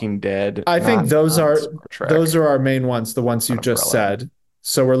 not The Walking Dead, I think not Star those Trek, are our main ones, the ones you not just Umbrella. said.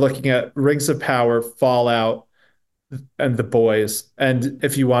 So we're looking at Rings of Power, Fallout, and The Boys. And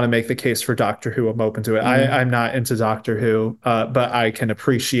if you want to make the case for Doctor Who, I'm open to it. Mm. I'm not into Doctor Who, but I can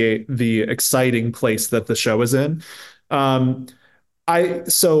appreciate the exciting place that the show is in. Um,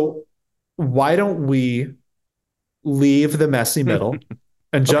 so why don't we leave the messy middle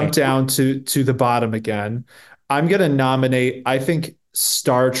and jump Okay. down to the bottom again? I'm gonna nominate, I think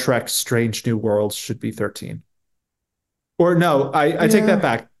Star Trek Strange New Worlds should be 13. Or no, I take that Yeah.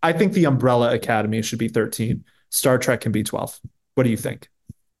 back. I think the Umbrella Academy should be 13. Star Trek can be 12. What do you think?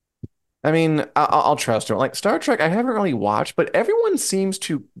 I mean, I'll trust her. Like Star Trek, I haven't really watched, but everyone seems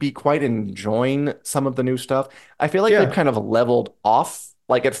to be quite enjoying some of the new stuff. I feel like they've Yeah, kind of leveled off.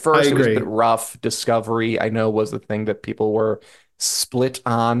 Like at I first, it was a bit agree. rough. Discovery, I know, was the thing that people were split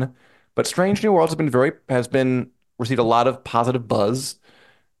on, but Strange New Worlds has been received a lot of positive buzz.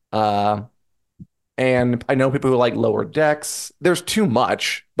 Uh, and I know people who like Lower Decks. There's too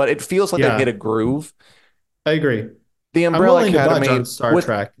much, but it feels like they've hit Yeah, a groove. I agree. The I'm Umbrella willing to budge Academy, on Star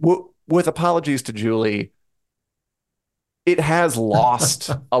Trek. with apologies to Julie, it has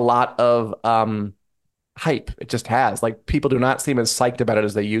lost a lot of hype. It just has. Like people do not seem as psyched about it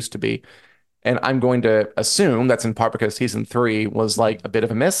as they used to be. And I'm going to assume that's in part because season 3 was like a bit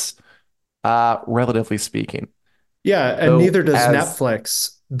of a miss, relatively speaking. Yeah, and So neither does as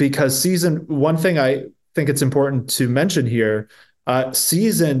Netflix because one thing I think it's important to mention here,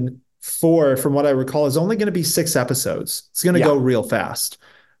 season 4, from what I recall, is only going to be 6 episodes. It's going to yeah. go real fast.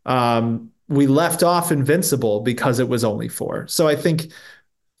 We left off Invincible because it was only 4. So I think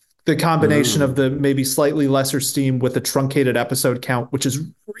the combination of Ooh. the maybe slightly lesser steam with the truncated episode count, which is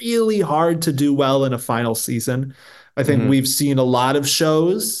really hard to do well in a final season. I think Hmm. we've seen a lot of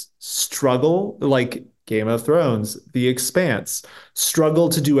shows struggle, like Game of Thrones, The Expanse, struggle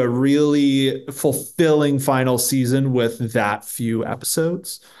to do a really fulfilling final season with that few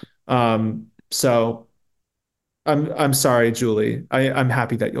episodes. So I'm sorry, Julie. I'm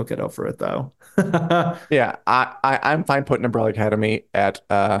happy that you'll get over it though. Yeah, I'm fine putting Umbrella Academy at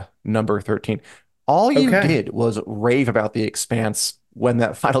number 13. All you Okay. did was rave about The Expanse when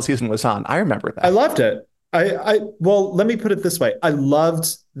that final season was on. I remember I that. loved it. Well, let me put it this way.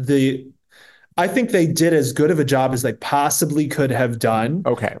 I think they did as good of a job as they possibly could have done.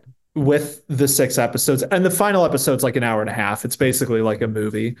 Okay. with the 6 episodes, and the final episode's like an hour and a half. It's basically like a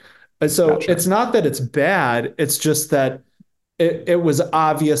movie. And so Gotcha. it's not that it's bad, it's just that it was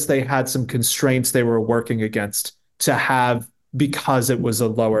obvious they had some constraints they were working against to have because it was a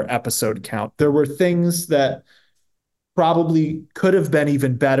lower episode count. There were things that probably could have been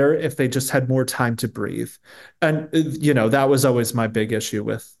even better if they just had more time to breathe. And that was always my big issue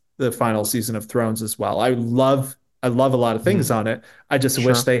with the final season of Thrones as well. I love a lot of things Mhm. on it. I just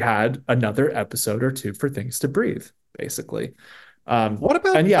wish Sure. they had another episode or two for things to breathe, basically. What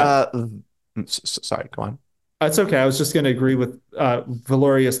And about yeah, sorry, go on. that's okay. I was just going to agree with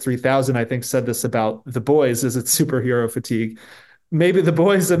Valorius 3000. I think said this about The Boys: is it's superhero fatigue. Maybe The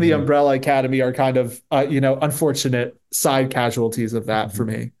Boys and the Mhm. Umbrella Academy are kind of unfortunate side casualties of that for Mhm.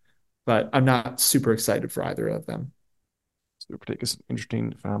 me. But I'm not super excited for either of them. Supertake is an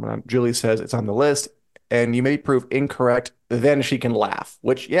interesting phenomenon. Julie says it's on the list, and you may prove incorrect. Then she can laugh.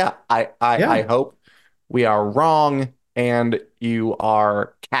 Which, yeah, I Yeah, hope we are wrong, and you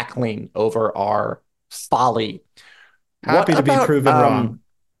are cackling over our folly. happy What to be about proven wrong.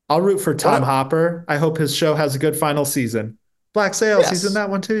 I'll root for what? Tom Hopper. I hope his show has a good final season. Black Sails, he's in Yes, that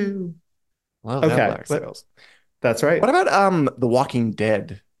one too. love that Okay, Black Sails. that's right. What about The Walking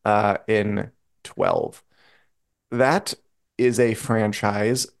Dead in 12? That is a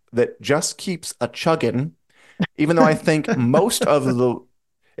franchise that just keeps a chugging, even though I think most of the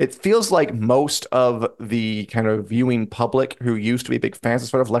it feels like most of the kind of viewing public who used to be big fans have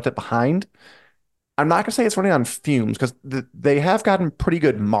sort of left it behind. I'm not gonna say it's running on fumes because they have gotten pretty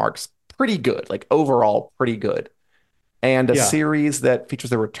good marks, pretty good, like overall pretty good. And a Yeah, series that features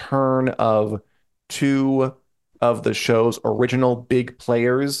the return of two of the show's original big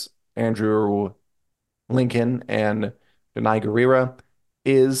players, Andrew Lincoln and Denai Guerrera,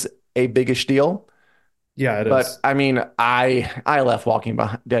 is a biggish deal. yeah, it But is. I mean, I left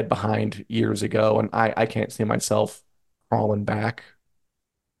Dead behind years ago, and I can't see myself crawling back.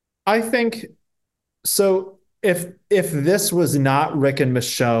 I think so. If this was not Rick and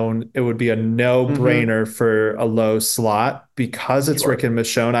Michonne, it would be a Hmm. no-brainer for a low slot. Because it's Rick Sure. and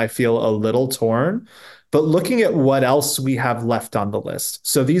Michonne, I feel a little torn. But looking at what else we have left on the list.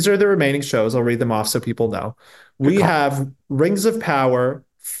 So these are the remaining shows. I'll read them off so people know. Good We call. have Rings of Power,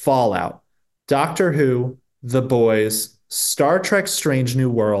 Fallout, Doctor Who, The Boys, Star Trek Strange New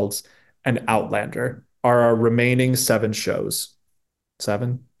Worlds, and Outlander are our remaining 7 shows.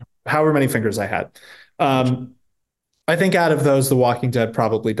 Seven? However many fingers I had. Gotcha. Um, I think out of those, The Walking Dead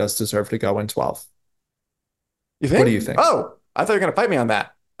probably does deserve to go in 12. You What do think? you think? Oh, I thought you were gonna fight me on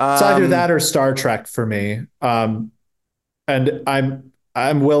that. It's either that or Star Trek for me. And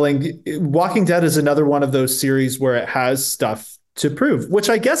I'm willing. Walking Dead is another one of those series where it has stuff to prove, which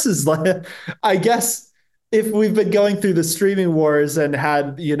I guess is like, I guess if we've been going through the streaming wars and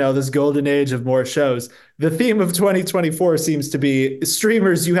had, this golden age of more shows, the theme of 2024 seems to be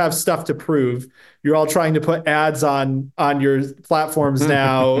streamers, you have stuff to prove. You're all trying to put ads on your platforms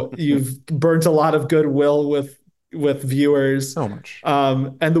now. You've burnt a lot of goodwill with viewers. So much.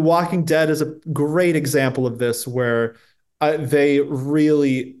 And The Walking Dead is a great example of this, where they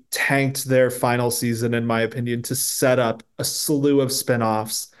really tanked their final season, in my opinion, to set up a slew of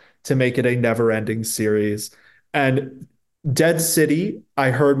spinoffs to make it a never-ending series. And Dead City, I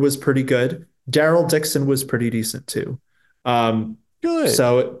heard, was pretty good. Daryl Dixon was pretty decent too. Um, Good.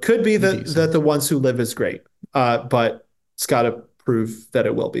 so it could be that Decent. The Ones Who Live is great, but it's got to prove that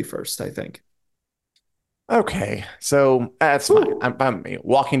it will be first, I think. Okay, so that's fine. Ooh. I'm me.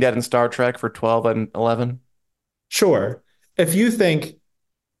 Walking Dead and Star Trek for 12 and 11. Sure. If you think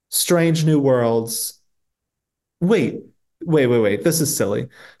Strange New Worlds. Wait, wait. This is silly.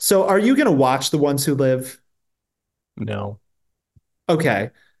 So are you going to watch The Ones Who Live? No,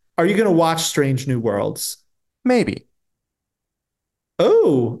 Okay. Are you going to watch Strange New Worlds? maybe.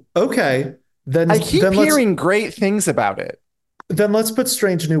 Oh, okay. Then I then keep let's hearing great things about it. then let's put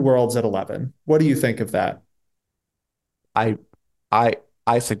Strange New Worlds at 11. What do you think of that? I I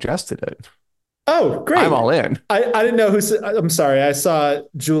I suggested it. Oh, I'm great. all in. I didn't know who said, I'm sorry. I saw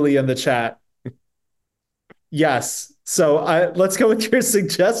Julie in the chat. Yes. So let's go with your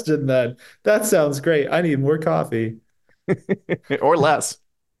suggestion then. That sounds great. I need more coffee. Or less.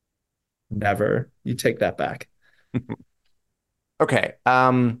 Never. You take that back. Okay.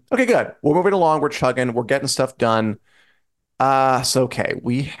 Okay, good. We're moving along. We're chugging. We're getting stuff done. So okay,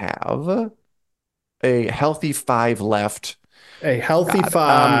 we have a healthy 5 left. A healthy God.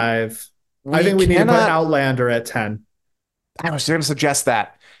 5. I We think we need to put cannot. Outlander at 10. I was going to suggest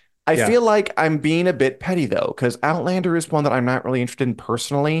that. I Yeah. feel like I'm being a bit petty though, because Outlander is one that I'm not really interested in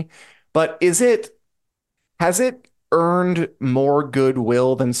personally. But has it earned more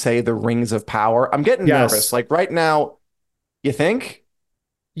goodwill than, say, the Rings of Power. I'm getting nervous. Yes. Like right now, you think?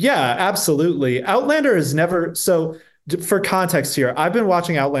 Yeah, absolutely. Outlander is never so for context here, I've been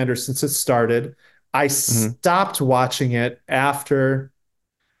watching Outlander since it started. I Mhm. stopped watching it after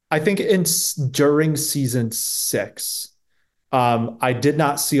I think during season 6. I did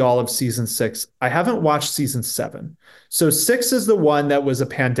not see all of season 6. I haven't watched season 7. So 6 is the one that was a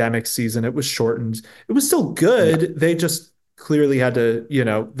pandemic season. It was shortened. It was still Yeah. good. They just clearly had to,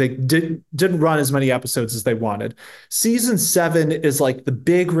 they didn't run as many episodes as they wanted. Season 7 is like the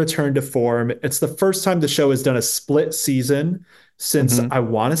big return to form. It's the first time the show has done a split season since Hmm. I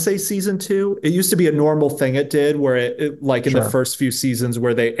want to say season 2. It used to be a normal thing it did where it like in the Sure. first few seasons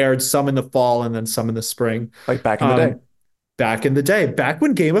where they aired some in the fall and then some in the spring. Like back in the day. Um, Back in the day, back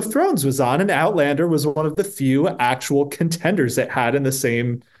when Game of Thrones was on, and Outlander was one of the few actual contenders it had in the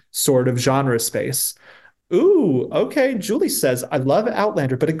same sort of genre space. Ooh, okay. Julie says, I love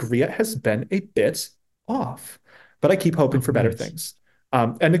Outlander, but agree it has been a bit off. But I keep hoping Oh, for better nice. things.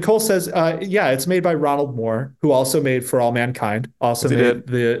 And Nicole says, yeah, it's made by Ronald Moore, who also made For All Mankind, also Yes, he did. made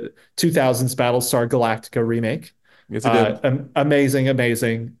the 2000s Battlestar Galactica remake. Yes, he did. Amazing,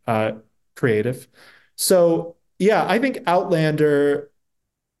 amazing creative. So, yeah, I think Outlander.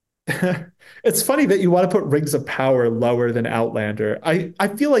 It's funny that you want to put Rings of Power lower than Outlander. I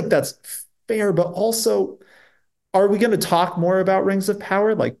feel like that's fair, but also, are we going to talk more about Rings of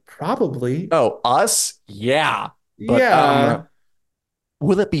Power? Like, probably. Oh, us? Yeah. But Yeah.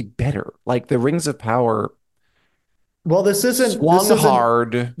 will it be better? Like the Rings of Power Well, this isn't. This swung isn't.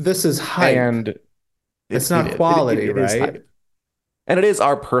 hard This is hype. and It's it not is. quality, It is right? hype. And it is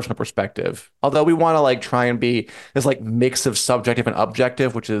our personal perspective. Although we want to like try and be this like mix of subjective and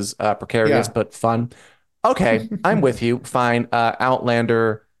objective, which is precarious Yeah. but fun. Okay, I'm with you. Fine.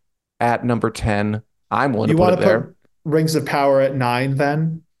 Outlander at number 10. I'm willing to You put want it to put there. Rings of Power at 9?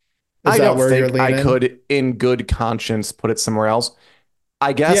 Then is I that don't where you're think I leaning? could, in good conscience, put it somewhere else.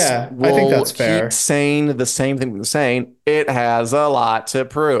 I guess Yeah, I think we'll that's keep fair. saying the same thing we're saying. It has a lot to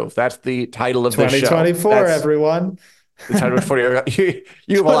prove. That's the title of this show. 2024, That's everyone. the title for you.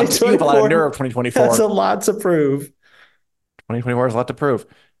 You have a lot to, you have a lot of 2024 nerve, has a 2024. lot to prove. 2024 has a lot to prove.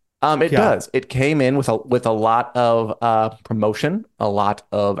 It Yeah, does. It came in with a lot of promotion, a lot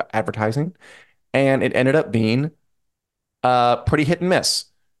of advertising, and it ended up being pretty hit and miss.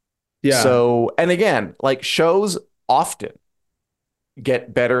 yeah, So, and again, like shows often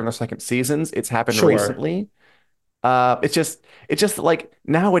get better in the second seasons. It's happened sure. recently. It's just like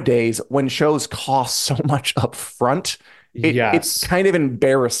nowadays when shows cost so much up front, it's Yes. kind of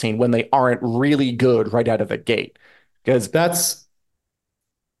embarrassing when they aren't really good right out of the gate. Because That's,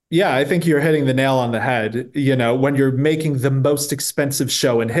 yeah, I think you're hitting the nail on the head. When you're making the most expensive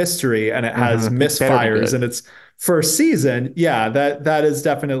show in history and it has it better be misfires good. in its first season, yeah, that is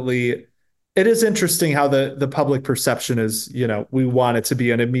definitely, it is interesting how the public perception is, we want it to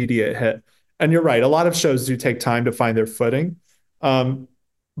be an immediate hit. And you're right, a lot of shows do take time to find their footing. Um,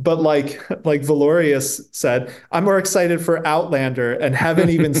 but like Valorius said, I'm more excited for Outlander and haven't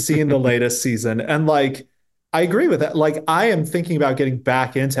even seen the latest season. And like I agree with that. Like I am thinking about getting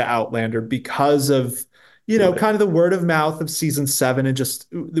back into Outlander because of, Do it. kind of the word of mouth of season 7 and just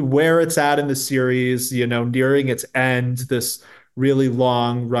where it's at in the series, nearing its end, this really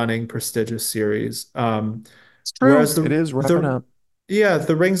long running prestigious series. It's true. Whereas It is wrapping the up. yeah,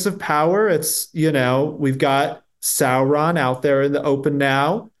 the Rings of Power, it's, we've got Sauron out there in the open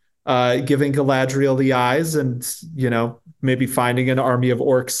now, giving Galadriel the eyes and, maybe finding an army of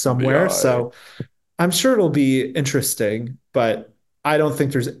orcs The somewhere. eye. So I'm sure it'll be interesting, but I don't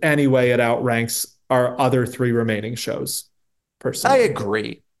think there's any way it outranks our other 3 remaining shows, I personally.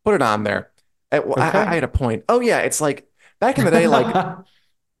 agree. Put it on there. I Okay. had a point. Oh yeah, it's like back in the day, like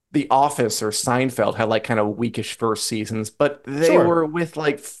The Office or Seinfeld had like kind of weakish first seasons, but they Sure. were with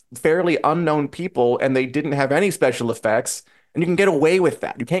like fairly unknown people and they didn't have any special effects. And you can get away with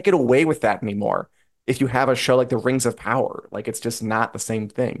that. You can't get away with that anymore if you have a show like The Rings of Power. Like it's just not the same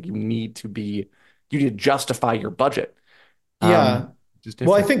thing. You need to justify your budget. Yeah. Just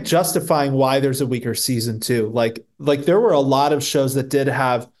Well, I different. think justifying why there's a weaker season too. Like there were a lot of shows that did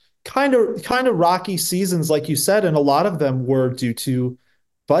have kind of rocky seasons, like you said, and a lot of them were due to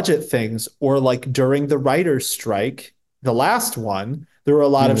budget things or like during the writer's strike, the last one, there were a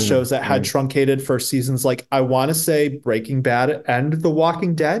lot of Mm, shows that had mm. truncated first seasons. Like I want to say Breaking Bad and The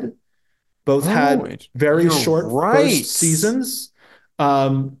Walking Dead both Oh, had very you're short first right. seasons.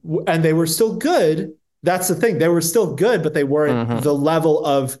 And they were still good. That's the thing. They were still good, but they weren't Hmm. the level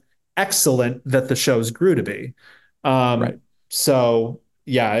of excellent that the shows grew to be. Right. So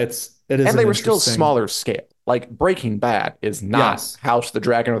yeah, it is And an they were still interesting. smaller scale. Like Breaking Bad is not Yes. House of the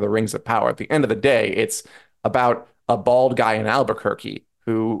Dragon or the Rings of Power. At the end of the day, it's about a bald guy in Albuquerque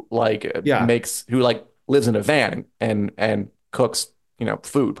who Yeah. lives in a van and cooks,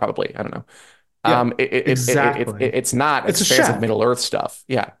 food probably. I don't know. Yeah. It Exactly. it's not It's a expansive chef. Middle Earth stuff.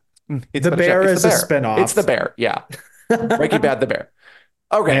 Yeah. It's The about a chef. Bear It's the is a bear. It's the spinoff. bear. Yeah. Breaking Bad, the bear.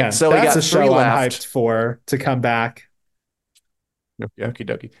 Okay, Man, so we that's got a three show I'm left. hyped for to come back. Okie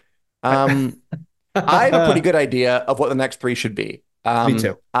dokie. Um, I have a pretty good idea of what the next three should be. Me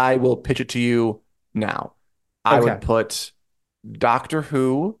too. I will pitch it to you now. I would Okay. put Doctor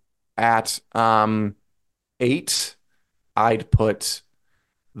Who at 8. I'd put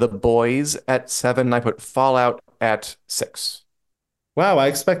The Boys at 7. I put Fallout at 6. Wow, I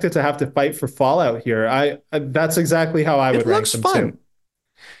expected to have to fight for Fallout here. That's exactly how I It would rank looks them too. fun.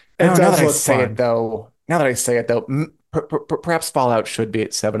 It Oh, now that does I look say it fun. though, perhaps Fallout should be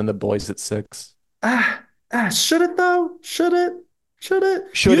at 7 and The Boys at 6. Should it though? Should it? Should it?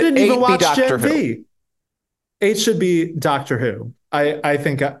 You Should didn't even 8 be watch Doctor Gen Who? V. Eight should be Doctor Who. I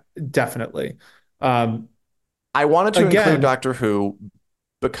think definitely. Um, I wanted to include Again, Doctor Who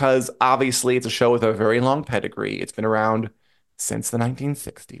because obviously it's a show with a very long pedigree. It's been around since the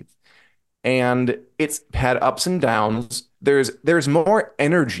 1960s and it's had ups and downs. There's more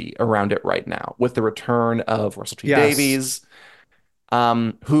energy around it right now with the return of Russell T yes, Davies,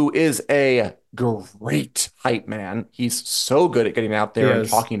 who is a great hype man. He's so good at getting out he there and is.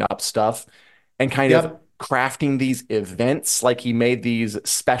 talking up stuff and kind of Yep. crafting these events. Like he made these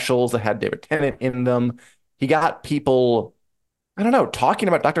specials that had David Tennant in them. He got people, I don't know, talking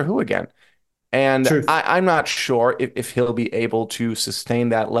about Doctor Who again. And Truth. I'm not sure if he'll be able to sustain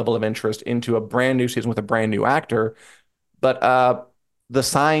that level of interest into a brand new season with a brand new actor. But the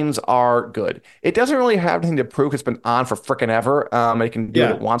signs are good. It doesn't really have anything to prove. It's been on for frickin' ever. It can do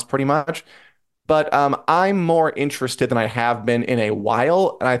what it Yeah. wants pretty much. But I'm more interested than I have been in a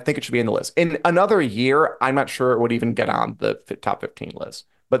while, and I think it should be in the list. In another year, I'm not sure it would even get on the top 15 list.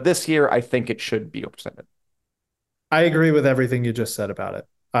 But this year, I think it should be represented. I agree with everything you just said about it.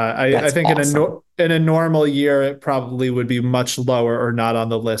 I That's think awesome. in a normal year, it probably would be much lower or not on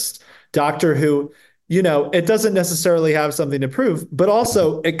the list. Doctor Who, it doesn't necessarily have something to prove, but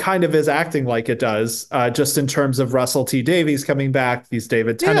also it kind of is acting like it does, just in terms of Russell T Davies coming back, these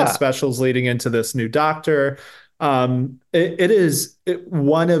David Tennant Yeah, specials leading into this new Doctor. It is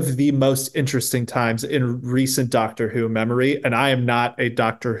one of the most interesting times in recent Doctor Who memory, and I am not a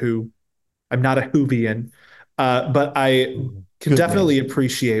Doctor Who. I'm not a Whovian, but I can good definitely man.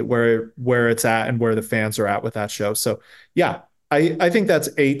 appreciate where it's at and where the fans are at with that show. So yeah, I think that's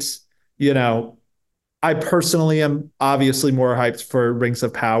 8. You know, I personally am obviously more hyped for Rings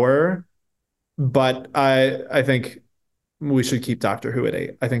of Power, but I think we should keep Doctor Who at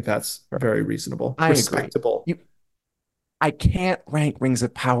 8. I think that's very reasonable, I agree. respectable. You, I can't rank Rings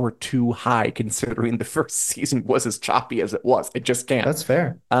of Power too high considering the first season was as choppy as it was. It just can't. That's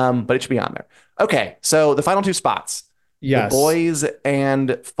fair. But it should be on there. Okay, so the final two spots, The Yes. Boys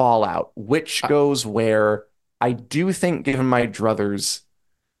and Fallout, which I, goes where? I do think, given my druthers,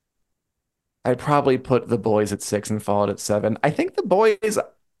 I'd probably put The Boys at 6 and Fallout at 7. I think The Boys,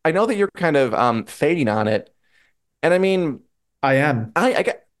 I know that you're kind of fading on it. And I mean, I am.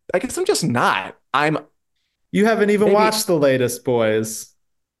 I guess I'm just not. I'm You haven't even maybe watched the latest, boys.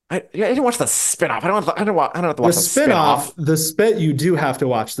 I didn't watch the spinoff. I don't have to The watch the spinoff, spinoff. the spit, you do have to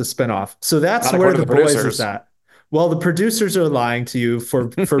watch the spinoff. So that's Not where according the to the boys is producers. at. Well, the producers are lying to you for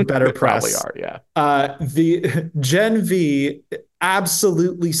better They probably press. are, yeah. The Gen V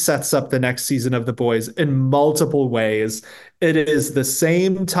absolutely sets up the next season of The Boys in multiple ways. It is the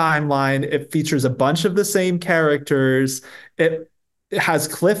same timeline. It features a bunch of the same characters. It has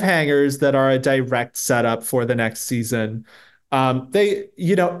cliffhangers that are a direct setup for the next season.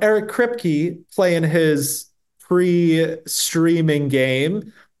 Eric Kripke playing his pre-streaming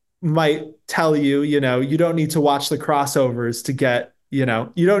game might tell you, you don't need to watch the crossovers to get, you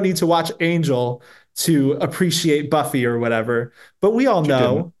don't need to watch Angel to appreciate Buffy or whatever. But we all But you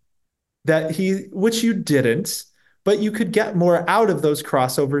didn't. know which you didn't, but you could get more out of those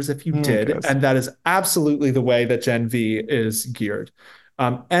crossovers if you Yeah, I did. guess. And that is absolutely the way that Gen V is geared.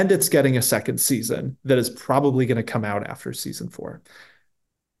 And it's getting a second season that is probably going to come out after season 4.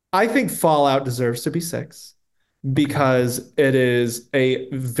 I think Fallout deserves to be 6 Okay. because it is a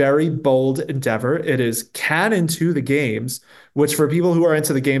very bold endeavor. It is canon to the games, which for people who are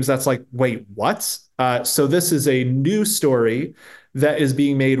into the games, that's like, wait, what? So this is a new story that is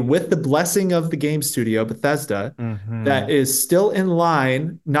being made with the blessing of the game studio, Bethesda, that Hmm. is still in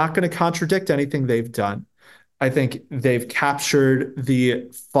line, not going to contradict anything they've done. I think they've captured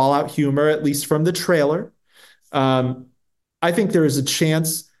the Fallout humor, at least from the trailer. Um, I think there is a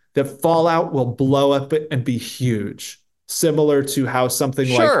chance that Fallout will blow up and be huge, similar to how something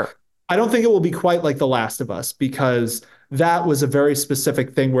like, Sure. I don't think it will be quite like The Last of Us, because that was a very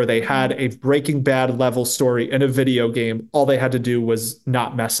specific thing where they had a Breaking Bad level story in a video game. All they had to do was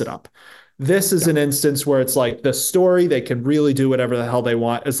not mess it up. This is Yeah. an instance where it's like the story, they can really do whatever the hell they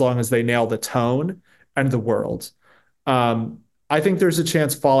want as long as they nail the tone and the world. I think there's a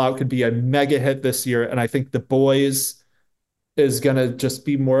chance Fallout could be a mega hit this year, and I think The Boys is gonna just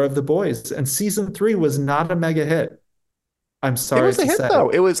be more of The Boys. And season 3 was not a mega hit. I'm It sorry was a to hit say. though.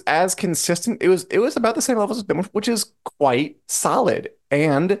 It was as consistent. It was about the same level as Ben, which is quite solid.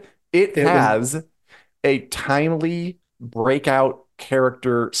 And it It was has a timely breakout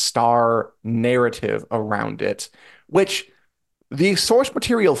character star narrative around it, which the source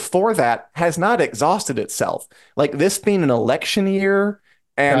material for that has not exhausted itself. Like this being an election year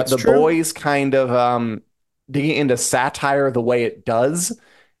and That's the true. boys kind of digging into satire the way it does,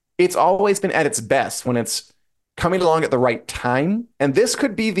 it's always been at its best when it's coming along at the right time. And this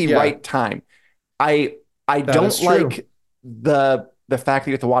could be the Yeah, right time. I I that is don't true. like the fact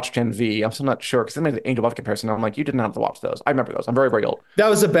that you have to watch Gen V. I'm still not sure because I made the Angel Buff comparison. I'm like, you didn't have to watch those. I remember those. I'm very, very old. That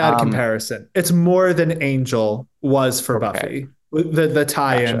was a bad Um, comparison. It's more than Angel was for okay, Buffy. The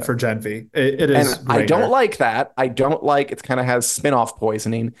tie-in gotcha. for Gen V. It is And I don't greater. like that. I don't like it kind of has spin-off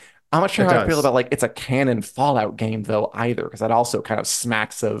poisoning. I'm not sure It how I feel does. about like it's a canon Fallout game though either, because that also kind of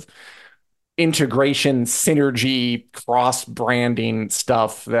smacks of integration, synergy, cross branding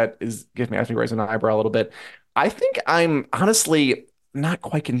stuff that is gives me raising an eyebrow a little bit. I think I'm honestly not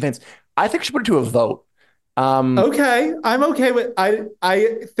quite convinced. I think she put it to a vote. Um, Okay, I'm okay with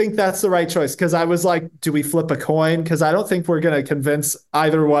I think that's the right choice because I was like, do we flip a coin? Because I don't think we're gonna convince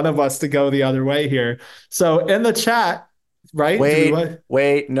either one of us to go the other way here. So in the chat, right? Do we wait, want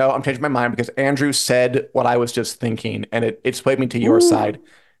wait, no, I'm changing my mind because Andrew said what I was just thinking, and it swayed me to your Ooh. side.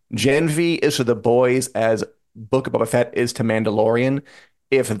 Gen V is to the boys as Book of Boba Fett is to Mandalorian.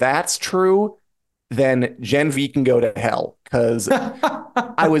 If that's true, then Gen V can go to hell because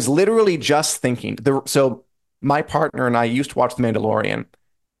I was literally just thinking. So my partner and I used to watch The Mandalorian,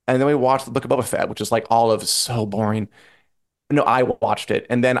 and then we watched the Book of Boba Fett, which is like all of so boring. No, I watched it,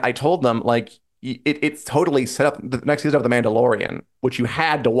 and then I told them like it's totally set up the next season of The Mandalorian, which you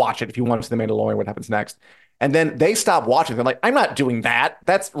had to watch it if you want to see The Mandalorian. What happens next? And then they stopped watching. They're like, I'm not doing that.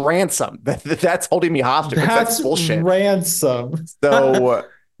 That's ransom. That's holding me hostage. Like, that's That's bullshit. ransom. So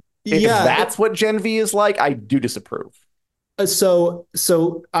if Yeah. that's what Gen V is like, I do disapprove. So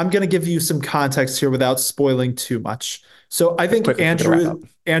I'm going to give you some context here without spoiling too much. So I think Quickly, we can wrap up.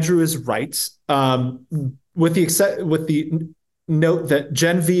 Andrew is right. With the note that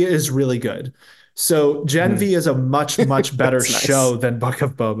Gen V is really good. So Gen Mhm. V is a much better That's show nice. than Book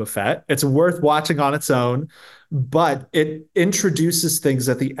of Boba Fett. It's worth watching on its own, but it introduces things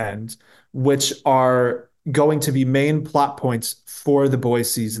at the end which are going to be main plot points for The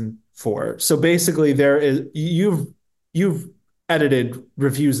Boys season 4. So basically there is you've edited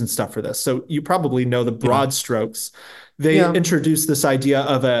reviews and stuff for this. So you probably know the Yeah. broad strokes. They Yeah, introduced this idea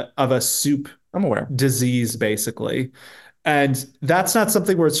of a soup I'm aware. disease basically. And that's not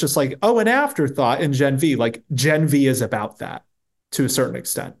something where it's just like, oh, an afterthought in Gen V. Like Gen V is about that to a certain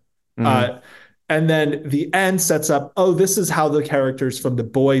extent. Hmm. Uh, and then the end sets up, oh, this is how the characters from The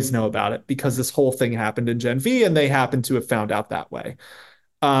Boys know about it because this whole thing happened in Gen V and they happen to have found out that way.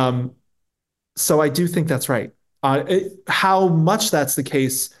 Um, so I do think that's right. How much that's the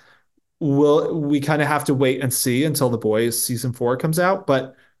case will we kind of have to wait and see until The Boys season 4 comes out,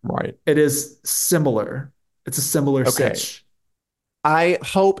 but Right. it is similar. It's a similar Okay. sitch. I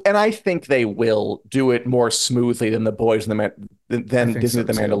hope, and I think they will do it more smoothly than the boys and the I than think Disney so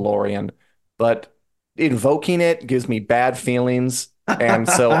The too. Mandalorian. But invoking it gives me bad feelings, and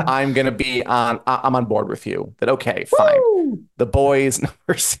so I'm on board with you. That okay, fine. Woo! The boys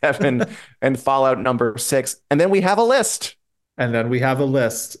number 7 and Fallout number 6, and then we have a list. And then we have a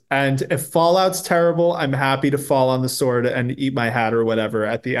list. And if Fallout's terrible, I'm happy to fall on the sword and eat my hat or whatever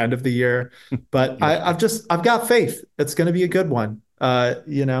at the end of the year. But You're fine. I've got faith. It's going to be a good one.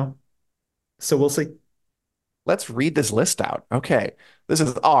 So we'll see. Let's read this list out. Okay. This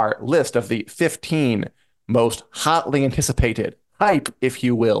is our list of the 15 most hotly anticipated, hype, if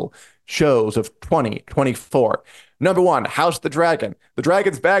you will, shows of 2024. Number 1, House of the Dragon. The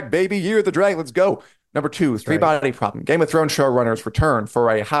Dragon's back, baby. Year of the Dragon. Let's go. Number 2, That's Three right. Body Problem. Game of Thrones showrunners return for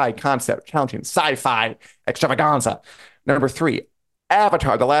a high concept, challenging sci-fi extravaganza. Number 3,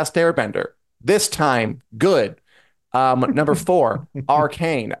 Avatar: The Last Airbender. This time, good. Number 4,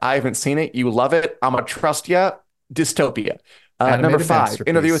 Arcane. I haven't seen it. You love it. I'm gonna trust ya. Dystopia. Number 5,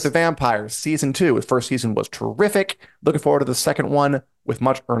 Interview with the Vampire, Season 2. The first season was terrific. Looking forward to the second one with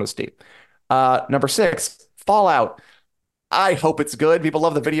much earnesty. Number 6, Fallout. I hope it's good. People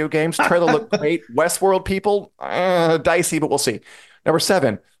love the video games. Trailer looked great. Westworld people, dicey, but we'll see. Number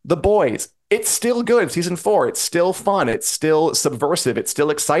 7, The Boys. It's still good. Season 4, it's still fun. It's still subversive. It's still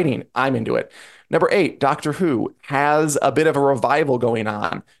exciting. I'm into it. Number 8, Doctor Who has a bit of a revival going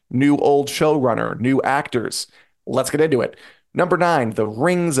on. New old showrunner, new actors. Let's get into it. Number 9, The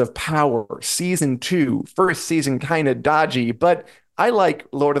Rings of Power, Season 2. First season kind of dodgy, but I like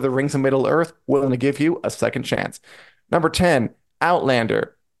Lord of the Rings and Middle-earth, willing to give you a second chance. Number 10,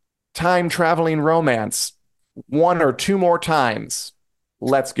 Outlander, time-traveling romance, 1 or 2 more times.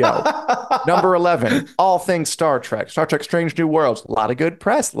 Let's go. Number 11, all things Star Trek. Star Trek Strange New Worlds. A lot of good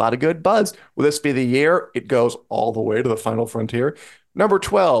press, a lot of good buzz. Will this be the year it goes all the way to the final frontier? Number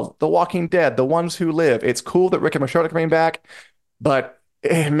 12, The Walking Dead, The Ones Who Live. It's cool that Rick and Michonne are coming back, but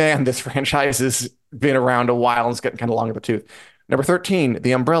man, this franchise has been around a while and it's getting kind of long in the tooth. Number 13,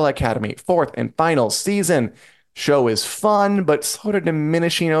 The Umbrella Academy, 4th and final season. Show is fun, but sort of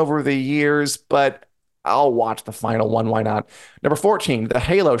diminishing over the years, but I'll watch the final one. Why not? Number 14, The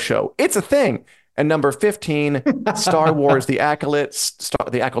Halo Show. It's a thing. And number 15, Star Wars, The Acolyte,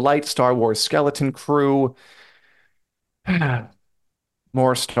 Star Wars Skeleton Crew.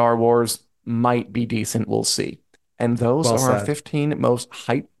 More Star Wars might be decent. We'll see. And those are our 15 most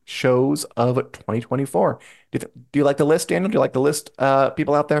hyped shows of 2024. Do you like the list, Daniel? Do you like the list,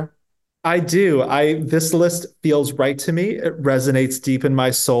 people out there? I do. This list feels right to me. It resonates deep in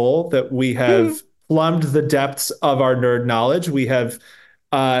my soul that we have plumbed the depths of our nerd knowledge. We have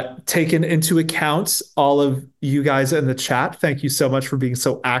taken into account all of you guys in the chat. Thank you so much for being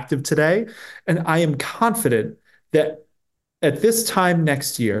so active today. And I am confident that at this time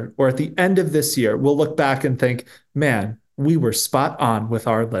next year, or at the end of this year, we'll look back and think, man, we were spot on with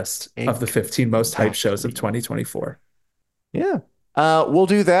our list of the 15 most hyped shows of 2024. Yeah. We'll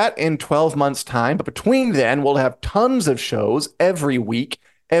do that in 12 months' time. But between then, we'll have tons of shows every week,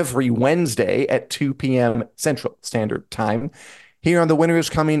 every Wednesday at 2 p.m. Central Standard Time here on the Winter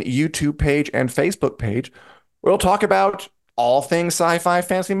Is Coming YouTube page and Facebook page. We'll talk about all things sci-fi,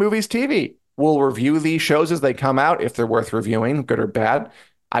 fantasy, movies, TV. We'll review these shows as they come out, if they're worth reviewing, good or bad.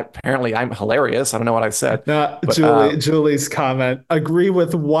 Apparently, I'm hilarious. I don't know what I said. Julie's comment. Agree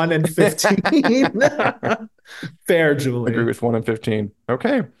with 1 and 15. Fair, Julie. Agree with 1 and 15.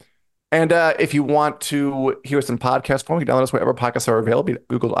 Okay. And if you want to hear some podcast form, you can download us wherever podcasts are available,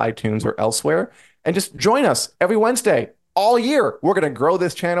 Google, iTunes, or elsewhere. And just join us every Wednesday, all year. We're going to grow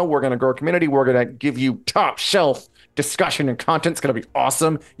this channel. We're going to grow a community. We're going to give you top shelf discussion and content. It's going to be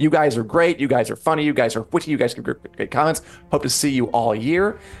awesome. You guys are great. You guys are funny. You guys are witty. You guys give great comments. Hope to see you all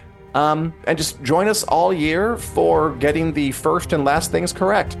year. And just join us all year for getting the first and last things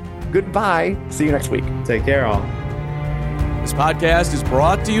correct. Goodbye. See you next week. Take care, all. This podcast is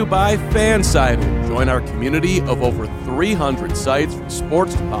brought to you by Fansided. Join our community of over 300 sites from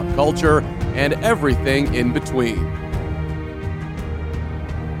sports to pop culture and everything in between.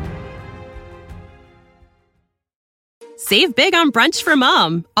 Save big on brunch for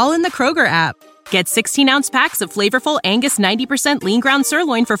mom, all in the Kroger app. Get 16-ounce packs of flavorful Angus 90% lean ground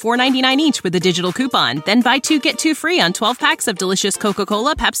sirloin for $4.99 each with a digital coupon. Then buy 2, get 2 free on 12 packs of delicious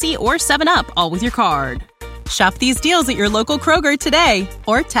Coca-Cola, Pepsi, or 7-Up, all with your card. Shop these deals at your local Kroger today,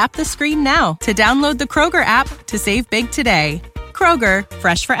 or tap the screen now to download the Kroger app to save big today. Kroger,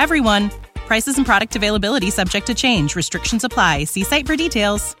 fresh for everyone. Prices and product availability subject to change. Restrictions apply. See site for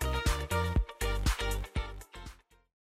details.